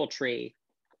respecting Merkle-tree.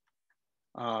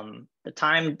 The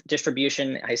time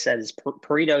distribution, I said, is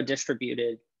Pareto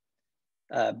distributed,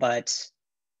 but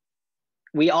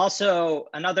we also,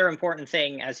 another important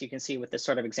thing, as you can see with this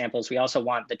sort of examples, we also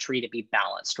want the tree to be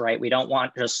balanced, right? We don't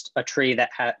want just a tree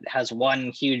that has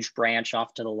one huge branch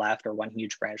off to the left or one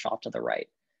huge branch off to the right.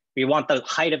 We want the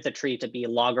height of the tree to be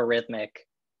logarithmic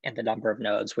in the number of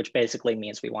nodes, which basically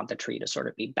means we want the tree to sort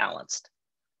of be balanced.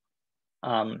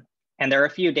 And there are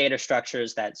a few data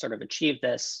structures that sort of achieve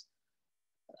this.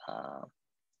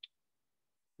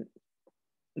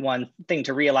 One thing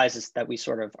to realize is that we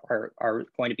sort of are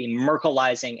going to be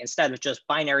Merkleizing, instead of just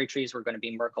binary trees, we're going to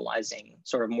be Merkleizing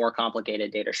sort of more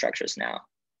complicated data structures now.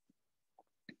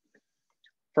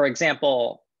 For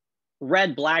example,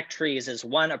 red-black trees is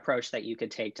one approach that you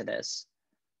could take to this.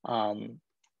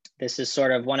 This is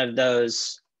sort of one of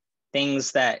those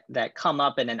things that come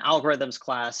up in an algorithms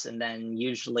class, and then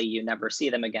usually you never see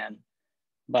them again.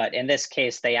 But in this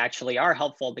case, they actually are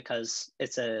helpful because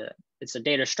it's a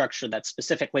data structure that's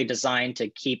specifically designed to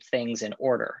keep things in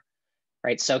order,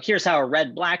 right? So here's how a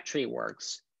red-black tree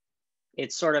works.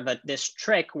 It's sort of this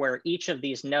trick where each of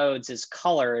these nodes is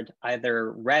colored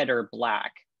either red or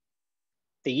black.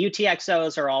 The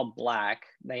UTXOs are all black.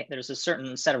 There's a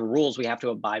certain set of rules we have to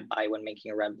abide by when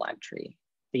making a red-black tree.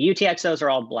 The UTXOs are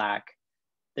all black.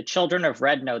 The children of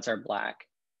red nodes are black.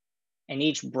 And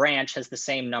each branch has the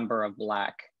same number of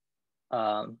black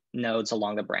nodes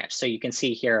along the branch. So you can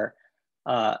see here,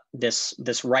 this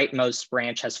rightmost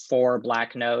branch has 4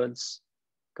 black nodes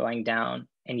going down,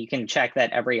 and you can check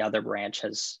that every other branch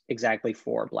has exactly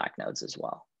 4 black nodes as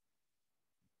well.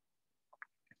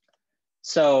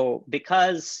 So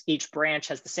because each branch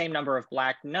has the same number of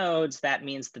black nodes, that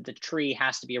means that the tree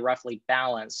has to be roughly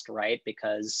balanced, right?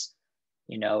 Because,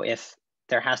 you know, if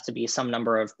there has to be some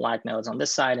number of black nodes on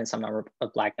this side and some number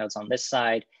of black nodes on this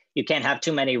side, you can't have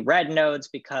too many red nodes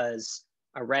because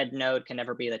a red node can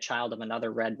never be the child of another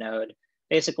red node.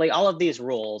 Basically, all of these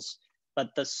rules,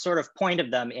 but the sort of point of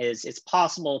them is it's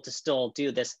possible to still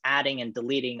do this adding and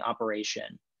deleting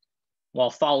operation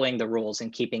while following the rules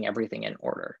and keeping everything in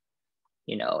order.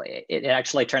 You know, it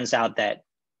actually turns out that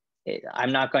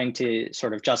I'm not going to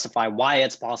sort of justify why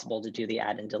it's possible to do the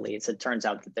add and deletes. It turns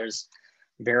out that there's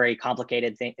very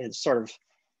complicated things. It's sort of,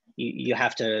 you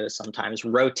have to sometimes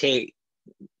rotate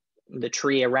the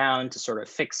tree around to sort of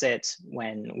fix it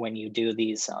when you do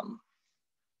these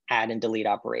add and delete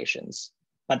operations.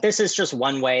 But this is just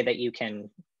one way that you can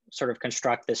sort of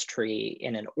construct this tree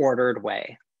in an ordered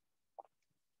way.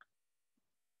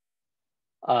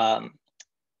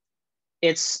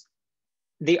 It's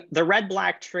the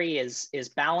red-black tree is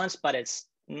balanced, but it's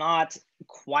not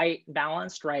quite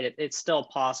balanced, right? It's still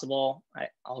possible.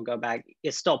 I'll go back.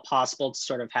 It's still possible to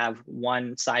sort of have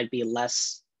one side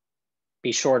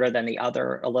be shorter than the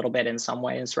other a little bit in some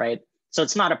ways, right? So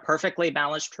it's not a perfectly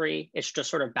balanced tree. It's just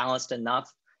sort of balanced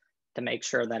enough to make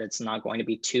sure that it's not going to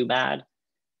be too bad.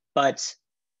 But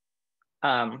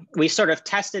we sort of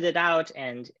tested it out,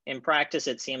 and in practice,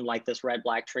 it seemed like this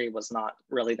red-black tree was not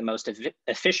really the most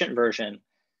efficient version.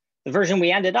 The version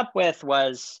we ended up with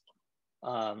was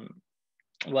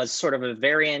sort of a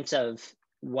variant of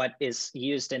what is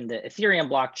used in the Ethereum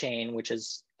blockchain, which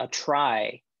is a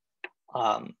trie.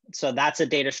 So that's a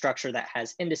data structure that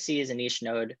has indices, and each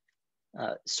node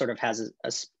sort of has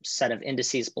a set of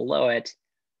indices below it.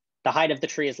 The height of the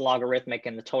tree is logarithmic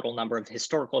in the total number of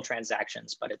historical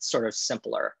transactions, but it's sort of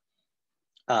simpler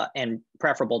and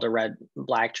preferable to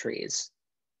red-black trees.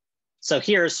 So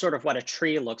here's sort of what a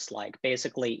tree looks like.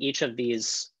 Basically, each of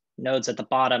these nodes at the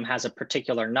bottom has a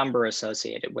particular number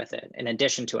associated with it, in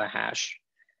addition to a hash.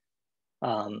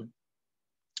 And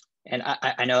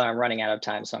I know I'm running out of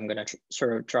time, so I'm going to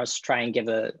sort of just try and give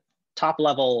a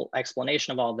top-level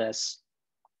explanation of all this.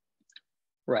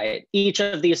 Right. Each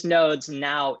of these nodes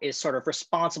now is sort of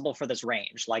responsible for this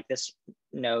range. Like this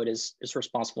node is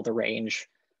responsible for the range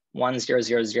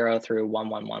 1000 through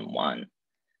 1111.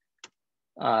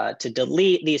 To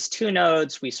delete these two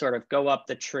nodes, we sort of go up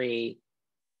the tree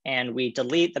and we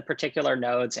delete the particular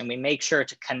nodes, and we make sure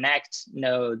to connect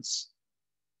nodes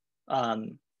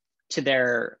to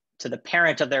the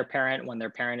parent of their parent when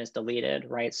their parent is deleted,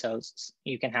 right? So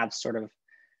you can have sort of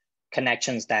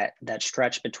connections that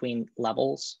stretch between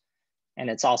levels. And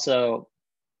it's also,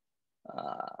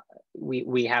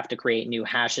 we have to create new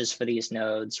hashes for these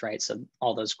nodes, right? So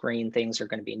all those green things are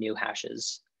going to be new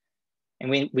hashes. And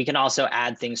we can also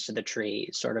add things to the tree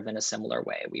sort of in a similar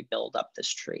way. We build up this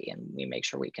tree and we make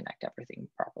sure we connect everything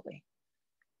properly.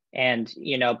 And,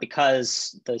 you know,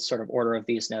 because the sort of order of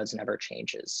these nodes never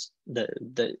changes,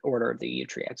 the order of the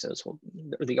UTXOs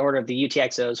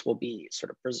will be sort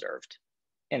of preserved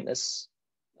in this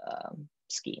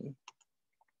scheme.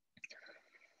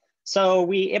 So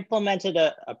we implemented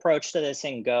an approach to this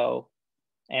in Go,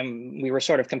 and we were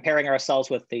sort of comparing ourselves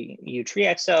with the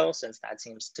UTREEXO, since that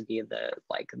seems to be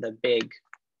the big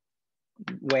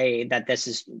way that this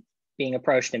is being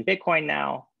approached in Bitcoin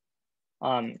now.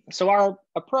 So our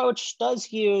approach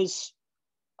does use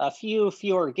a few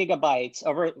fewer gigabytes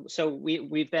over. So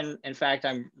we've been, in fact,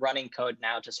 I'm running code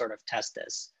now to sort of test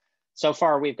this. So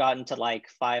far, we've gotten to like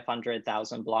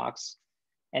 500,000 blocks.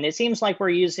 And it seems like we're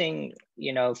using,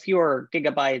 you know, fewer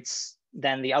gigabytes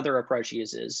than the other approach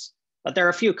uses. But there are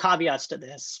a few caveats to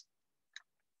this.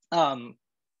 One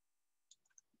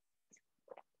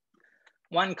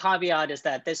caveat is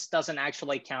that this doesn't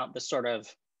actually count the sort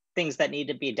of things that need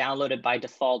to be downloaded by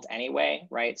default anyway,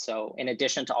 right? So in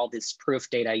addition to all this proof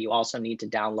data, you also need to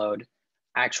download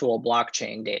actual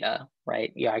blockchain data,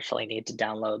 right? You actually need to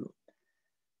download,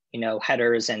 you know,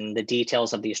 headers and the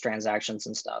details of these transactions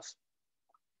and stuff.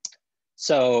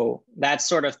 So that's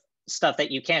sort of stuff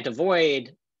that you can't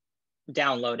avoid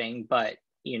downloading, but,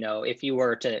 you know, if you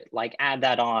were to like add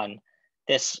that on,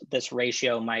 this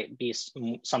ratio might be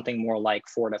something more like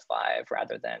 4 to 5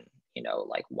 rather than, you know,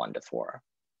 like 1 to 4,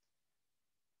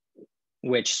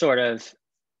 which sort of,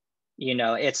 you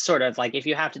know, it's sort of like if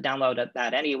you have to download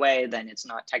that anyway, then it's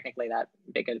not technically that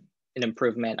big an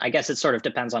improvement. I guess it sort of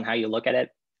depends on how you look at it.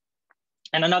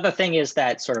 And another thing is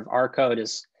that sort of our code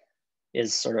is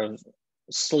sort of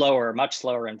slower, much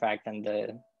slower, in fact, than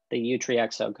the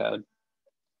UTREEXO code,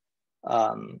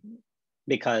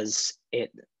 because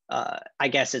I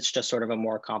guess it's just sort of a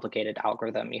more complicated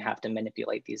algorithm. You have to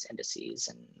manipulate these indices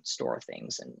and store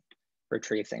things and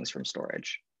retrieve things from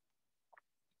storage.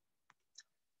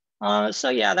 So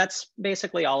yeah, that's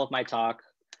basically all of my talk.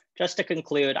 Just to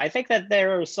conclude, I think that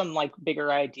there are some like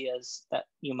bigger ideas that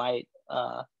you might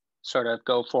sort of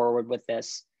go forward with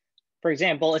this. For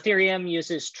example, Ethereum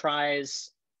uses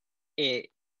tries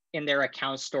in their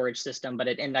account storage system, but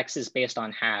it indexes based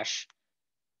on hash.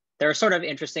 There are sort of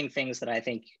interesting things that I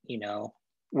think, you know,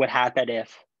 would happen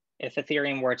if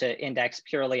Ethereum were to index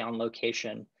purely on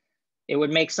location. It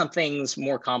would make some things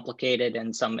more complicated,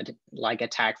 and some like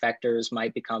attack vectors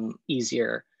might become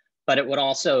easier, but it would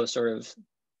also sort of,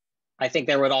 I think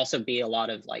there would also be a lot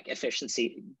of like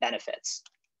efficiency benefits.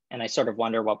 And I sort of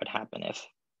wonder what would happen if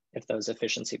those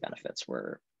efficiency benefits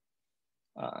were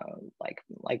like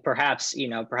perhaps, you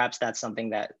know, perhaps that's something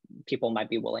that people might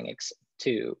be willing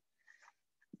to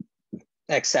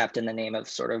accept in the name of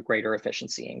sort of greater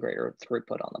efficiency and greater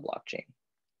throughput on the blockchain.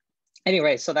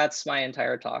 Anyway, so that's my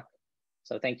entire talk.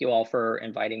 So thank you all for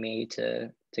inviting me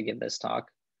to give this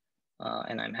talk.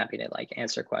 And I'm happy to like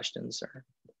answer questions or.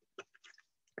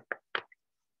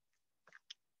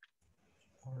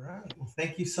 All right, well,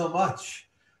 thank you so much.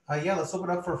 Yeah, let's open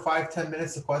up for 5-10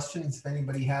 minutes of questions if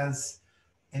anybody has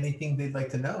anything they'd like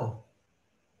to know.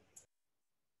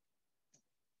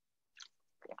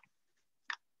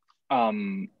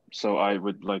 So I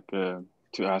would like to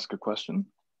ask a question.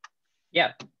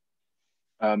 Yeah.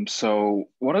 So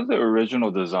one of the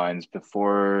original designs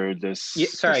before this,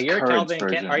 sorry, this you're current Calvin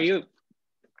version. Kim. Are you?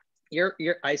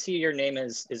 I see your name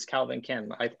is Calvin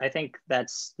Kim. I think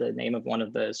that's the name of one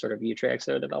of the sort of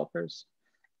UTXO developers.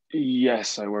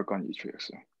 Yes, I work on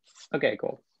UTXO. Okay,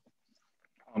 cool.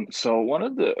 So one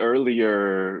of the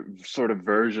earlier sort of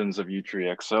versions of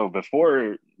UTREEXO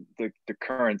before the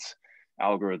current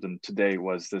algorithm today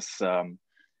was this,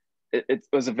 it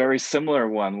was a very similar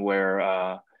one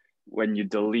where when you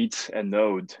delete a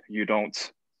node, you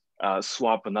don't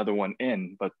swap another one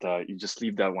in, but you just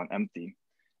leave that one empty.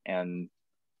 And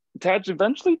Taj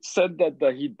eventually said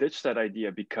that he ditched that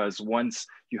idea because once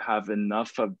you have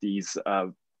enough of these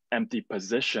empty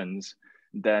positions,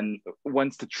 then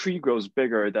once the tree grows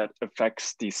bigger, that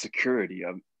affects the security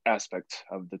of aspect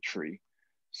of the tree.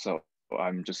 So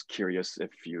I'm just curious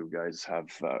if you guys have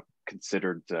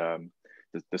considered the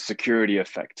security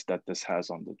effect that this has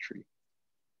on the tree.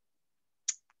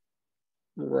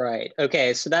 Right.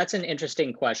 Okay. So that's an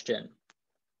interesting question.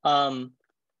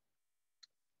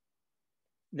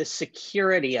 The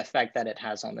security effect that it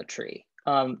has on the tree.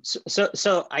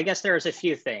 So I guess there's a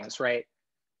few things, right?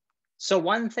 So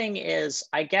one thing is,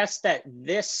 I guess that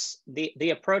the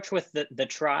approach with the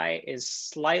trie is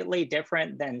slightly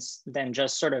different than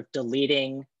just sort of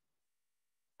deleting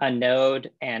a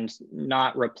node and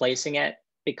not replacing it,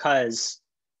 because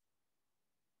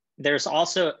there's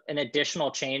also an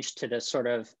additional change to this sort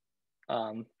of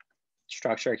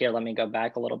structure here. Let me go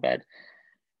back a little bit,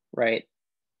 right?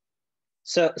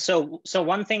 So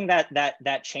one thing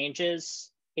that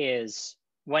changes is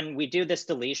when we do this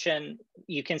deletion,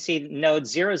 you can see node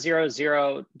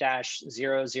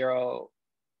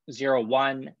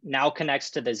 000-0001 now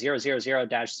connects to the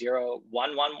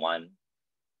 000-0111,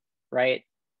 right?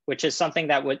 Which is something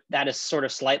that is sort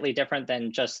of slightly different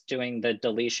than just doing the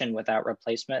deletion without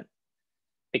replacement,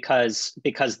 because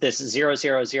this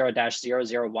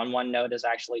 000-0011 node is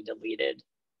actually deleted,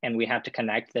 and we have to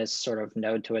connect this sort of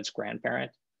node to its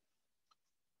grandparent.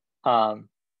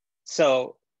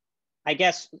 So I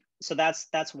guess, so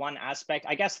that's one aspect.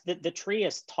 I guess the tree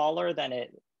is taller than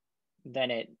it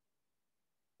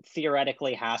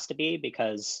theoretically has to be,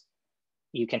 because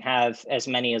you can have as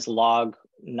many as log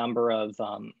of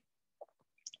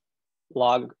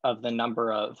the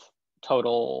number of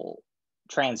total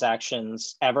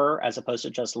transactions ever, as opposed to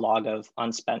just log of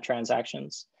unspent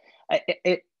transactions.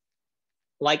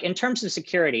 Like in terms of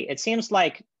security, it seems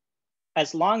like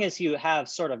as long as you have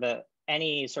sort of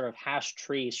any sort of hash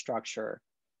tree structure,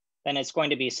 then it's going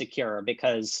to be secure,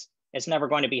 because it's never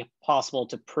going to be possible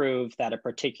to prove that a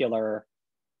particular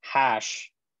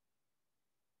hash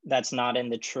that's not in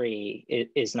the tree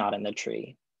is not in the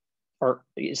tree. Or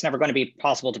it's never going to be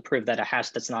possible to prove that a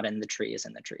hash that's not in the tree is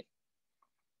in the tree.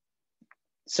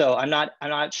 So I'm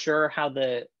not sure how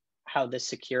the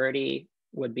security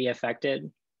would be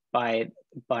affected by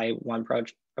one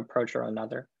approach or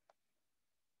another.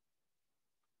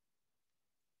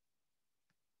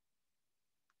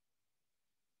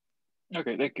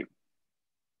 Okay, thank you.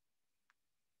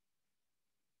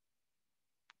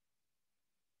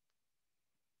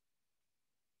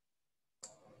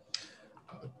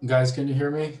 Guys, can you hear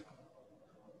me?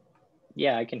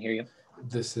 Yeah, I can hear you.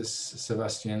 This is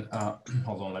Sebastian.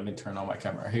 Hold on, let me turn on my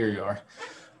camera. Here you are.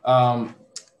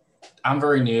 I'm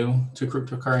very new to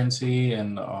cryptocurrency,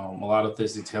 and a lot of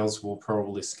these details will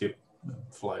probably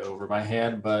fly over my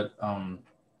head, but I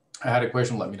had a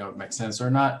question. Let me know if it makes sense or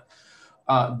not.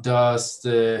 Does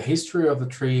the history of the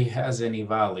tree has any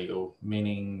value?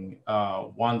 Meaning,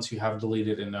 once you have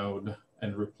deleted a node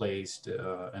and replaced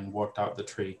and worked out the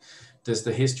tree, does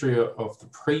the history of the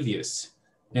previous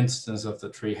instance of the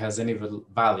tree has any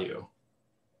value?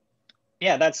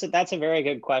 Yeah, that's a very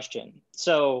good question.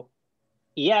 So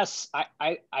yes,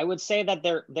 I would say that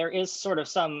there is sort of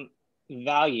some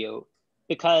value,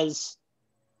 because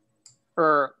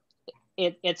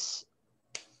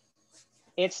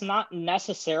it's not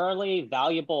necessarily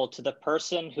valuable to the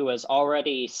person who has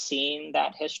already seen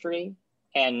that history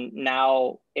and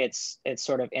now it's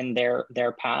sort of in their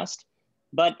past.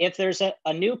 But if there's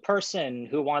a new person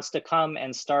who wants to come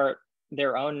and start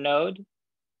their own node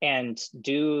and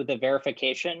do the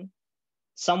verification,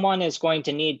 someone is going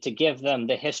to need to give them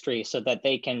the history so that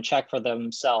they can check for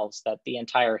themselves that the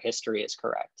entire history is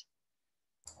correct.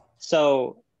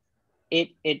 So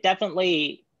it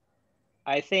definitely,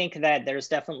 I think that there's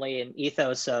definitely an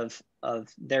ethos of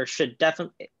there should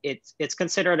definitely, it's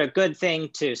considered a good thing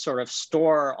to sort of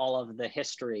store all of the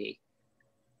history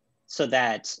so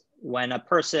that when a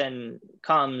person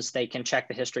comes, they can check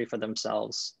the history for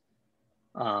themselves.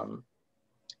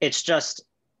 It's just,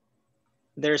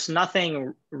 there's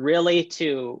nothing really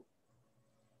to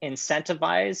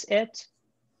incentivize it.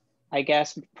 I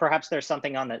guess perhaps there's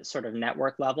something on the sort of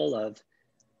network level of,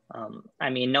 I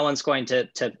mean, no one's going to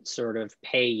sort of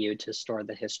pay you to store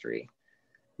the history,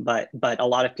 but a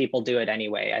lot of people do it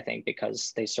anyway, I think,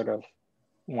 because they sort of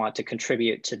want to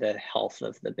contribute to the health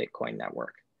of the Bitcoin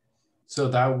network. So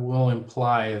that will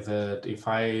imply that if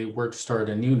I were to start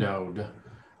a new node,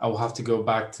 I will have to go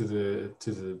back to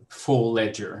the full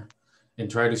ledger and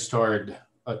try to start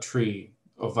a tree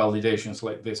of validations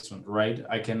like this one, right?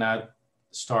 I cannot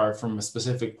start from a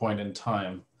specific point in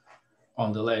time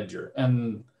on the ledger.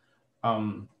 And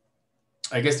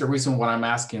I guess the reason why I'm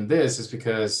asking this is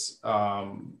because I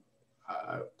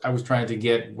was trying to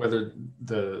get whether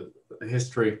the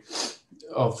history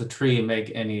of the tree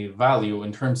make any value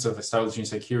in terms of establishing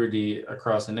security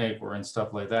across the network and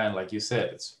stuff like that. And like you said,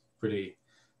 it's pretty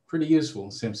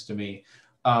useful, seems to me,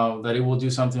 that it will do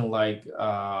something like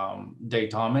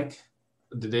Datomic,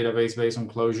 the database based on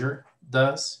closure,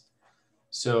 does.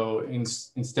 So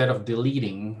instead of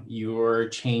deleting, you're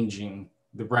changing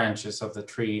the branches of the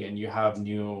tree and you have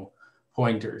new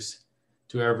pointers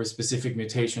to every specific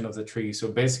mutation of the tree. So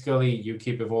basically you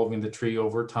keep evolving the tree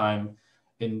over time,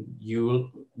 and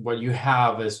what you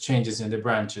have is changes in the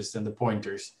branches and the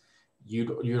pointers.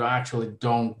 You actually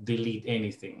don't delete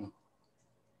anything.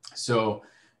 So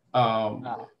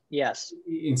yes,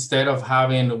 instead of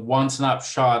having one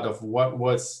snapshot of what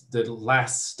was the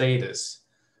last status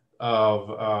of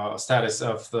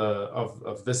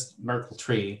this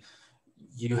Merkle-tree,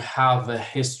 you have a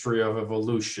history of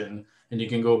evolution, and you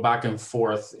can go back and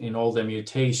forth in all the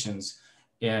mutations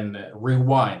and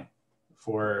rewind,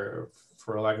 for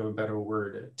lack of a better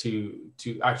word, to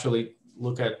actually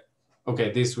look at,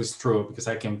 okay, this was true because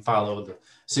I can follow the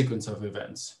sequence of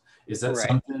events. Is that right.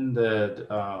 something that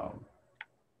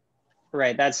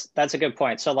Right, that's a good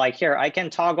point. So like here, I can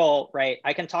toggle, right?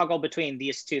 I can toggle between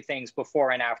these two things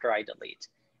before and after I delete.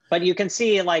 But you can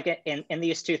see like in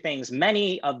these two things,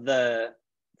 many of the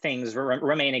things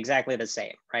remain exactly the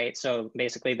same, right? So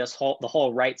basically the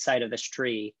whole right side of this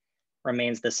tree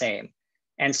remains the same.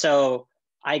 And so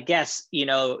I guess, you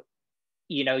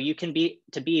can be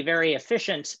very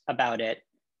efficient about it.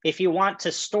 If you want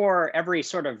to store every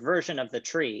sort of version of the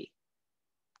tree,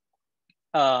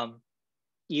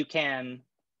 you can,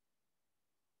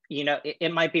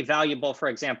 it might be valuable, for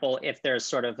example, if there's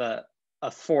sort of a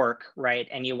fork, right?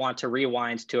 And you want to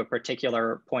rewind to a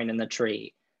particular point in the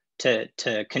tree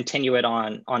to continue it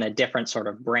on a different sort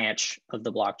of branch of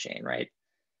the blockchain, right?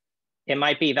 It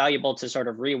might be valuable to sort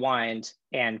of rewind,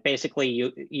 and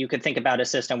basically you could think about a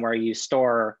system where you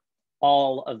store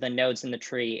all of the nodes in the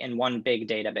tree in one big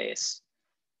database.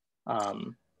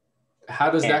 How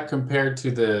does that compare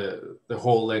to the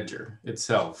whole ledger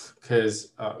itself?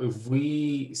 Because if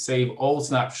we save all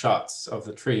snapshots of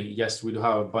the tree, yes, we do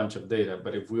have a bunch of data,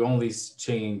 but if we only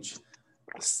change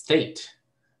state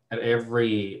at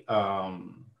every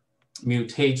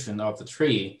mutation of the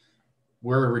tree,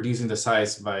 we're reducing the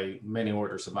size by many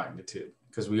orders of magnitude,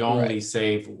 because we only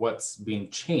save what's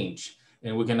being changed,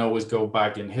 and we can always go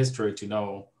back in history to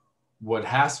know what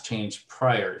has changed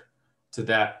prior to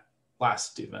that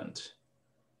last event.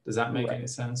 Does that make any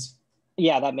sense?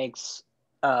 Yeah, that makes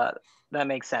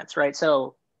sense, right?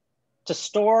 So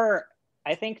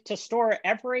I think to store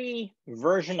every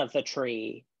version of the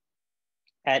tree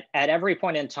at every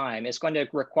point in time is going to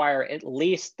require at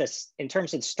least this, in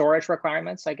terms of storage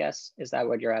requirements, I guess. Is that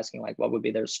what you're asking? Like, what would be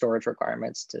their storage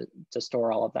requirements to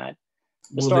store all of that?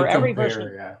 To store every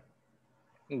version.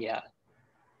 Yeah.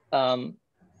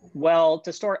 Well,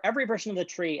 to store every version of the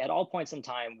tree at all points in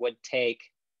time would take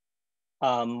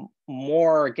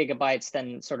more gigabytes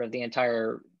than sort of the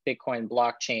entire Bitcoin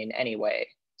blockchain anyway.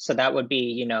 So that would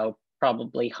be,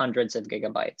 probably hundreds of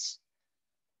gigabytes.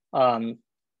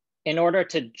 In order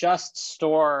to just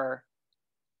store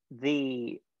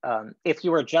if you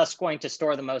were just going to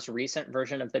store the most recent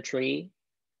version of the tree,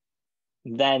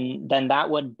 then that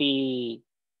would be,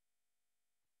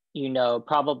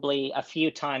 probably a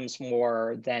few times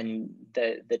more than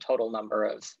the total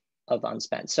number of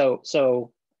unspent.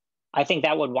 So I think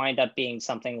that would wind up being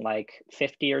something like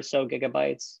 50 or so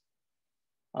gigabytes.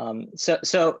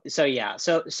 So yeah.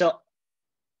 So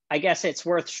I guess it's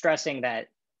worth stressing that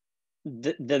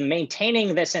the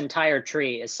maintaining this entire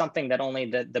tree is something that only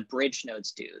the bridge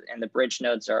nodes do, and the bridge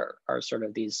nodes are sort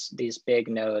of these big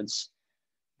nodes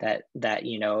that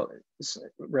you know,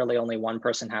 really only one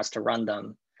person has to run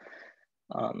them.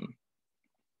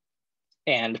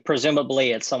 And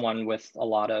presumably it's someone with a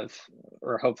lot of,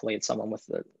 or hopefully it's someone with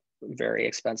the very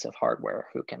expensive hardware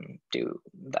who can do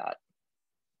that.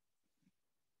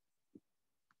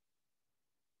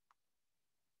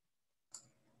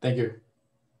 Thank you.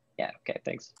 Yeah, okay,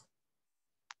 thanks.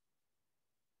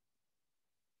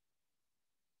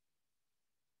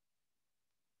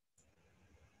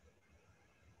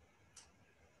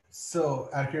 So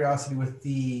out of curiosity, with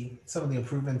some of the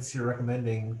improvements you're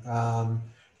recommending,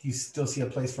 do you still see a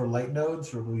place for light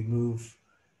nodes, or will we move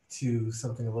to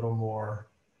something a little more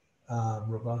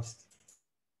robust?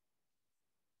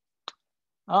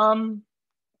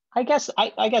 I guess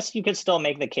you could still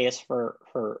make the case for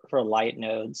light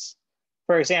nodes.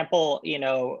 For example, you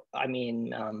know, I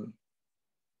mean,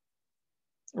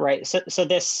 right. So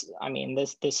this, I mean,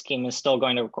 this scheme is still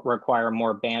going to require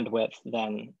more bandwidth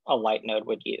than a light node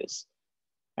would use.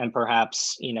 And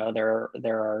perhaps, you know, there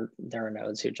are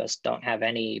nodes who just don't have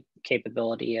any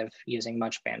capability of using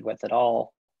much bandwidth at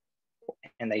all,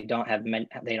 and they don't have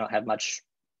much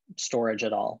storage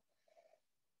at all.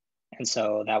 And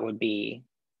so that would be,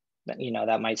 you know,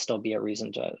 that might still be a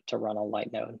reason to run a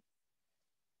light node.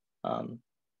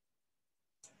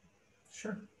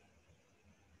 Sure.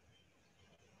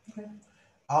 Okay.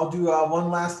 I'll do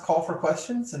one last call for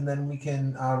questions, and then we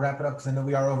can wrap it up, because I know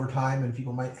we are over time and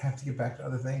people might have to get back to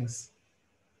other things.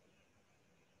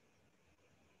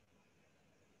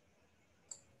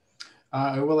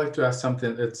 I would like to ask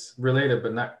something that's related,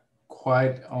 but not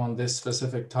quite on this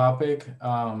specific topic.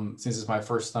 Since it's my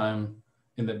first time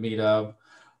in the meetup,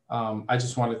 I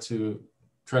just wanted to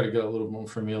try to get a little more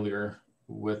familiar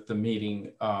with the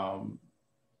meeting.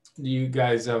 Do you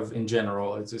guys have, in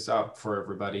general, it's just up for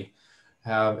everybody,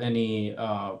 have any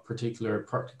particular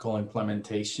practical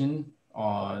implementation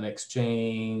on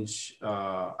exchange?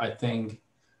 I think,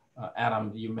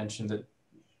 Adam, you mentioned that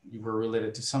you were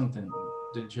related to something,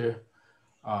 did you?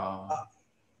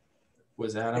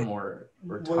 Was Adam or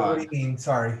Todd? What do you mean?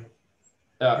 Sorry.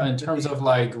 In terms of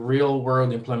like real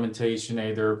world implementation,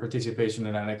 either participation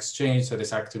in an exchange that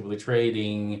is actively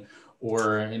trading,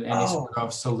 or in any sort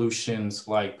of solutions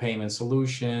like payment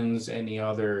solutions, any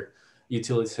other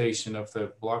utilization of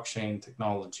the blockchain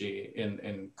technology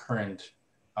in current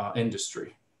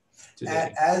industry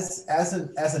today. As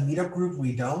a meetup group,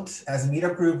 we don't. As a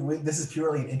meetup group, this is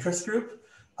purely an interest group.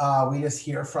 We just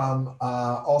hear from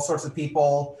all sorts of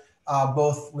people,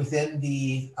 both within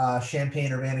the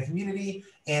Champaign-Urbana community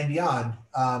and beyond,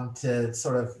 to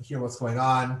sort of hear what's going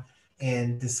on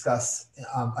and discuss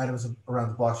items around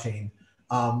the blockchain.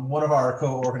 One of our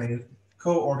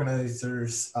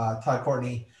co-organizers, Todd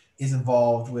Courtney, is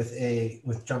involved with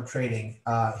Jump Trading.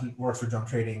 He works for Jump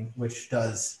Trading, which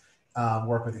does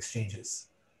work with exchanges.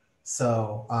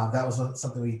 So that was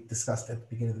something we discussed at the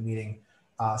beginning of the meeting.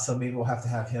 So maybe we'll have to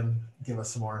have him give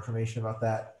us some more information about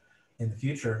that in the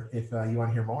future if you want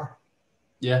to hear more.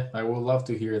 Yeah, I would love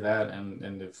to hear that.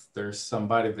 And if there's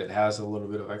somebody that has a little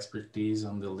bit of expertise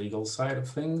on the legal side of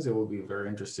things, it will be very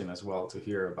interesting as well to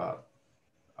hear about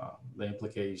the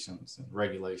implications and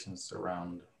regulations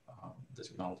around the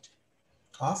technology.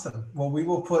 Awesome. Well, we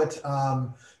will put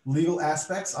legal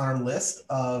aspects on our list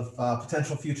of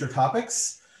potential future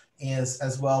topics,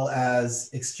 as well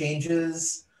as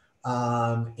exchanges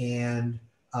and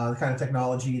the kind of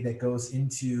technology that goes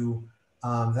into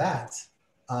that.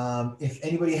 If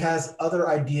anybody has other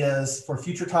ideas for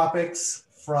future topics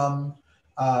for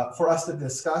us to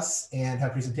discuss and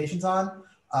have presentations on,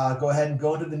 go ahead and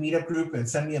go into the meetup group and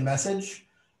send me a message.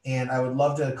 And I would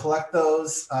love to collect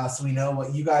those so we know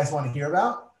what you guys want to hear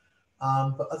about.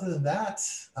 But other than that,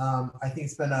 I think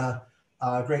it's been a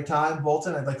great time.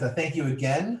 Bolton, I'd like to thank you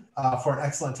again for an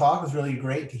excellent talk. It was really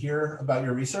great to hear about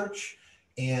your research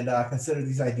and consider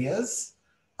these ideas.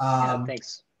 Yeah,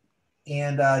 thanks.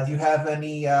 And do you have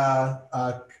any, do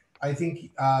you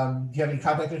have any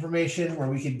contact information where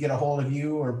we could get a hold of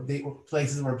you, or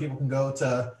places where people can go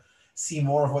to see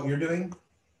more of what you're doing?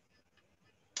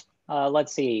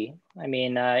 Let's see. I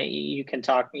mean, you can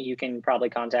probably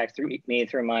contact me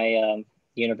through my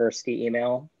university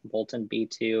email,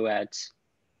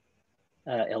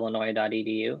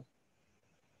 boltonb2@illinois.edu.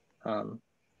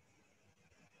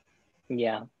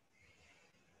 Yeah.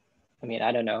 I mean,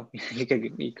 I don't know. You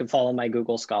could follow my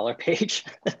Google Scholar page.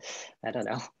 I don't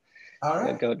know. All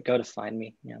right. Go to find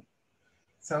me. Yeah.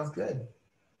 Sounds good.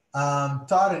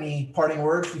 Todd, any parting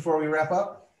words before we wrap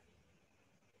up?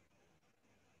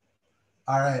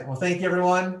 All right. Well, thank you,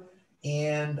 everyone.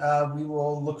 And we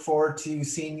will look forward to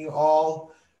seeing you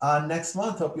all next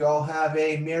month. Hope you all have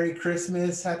a Merry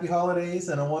Christmas, Happy Holidays,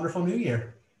 and a wonderful New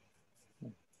Year.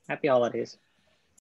 Happy holidays.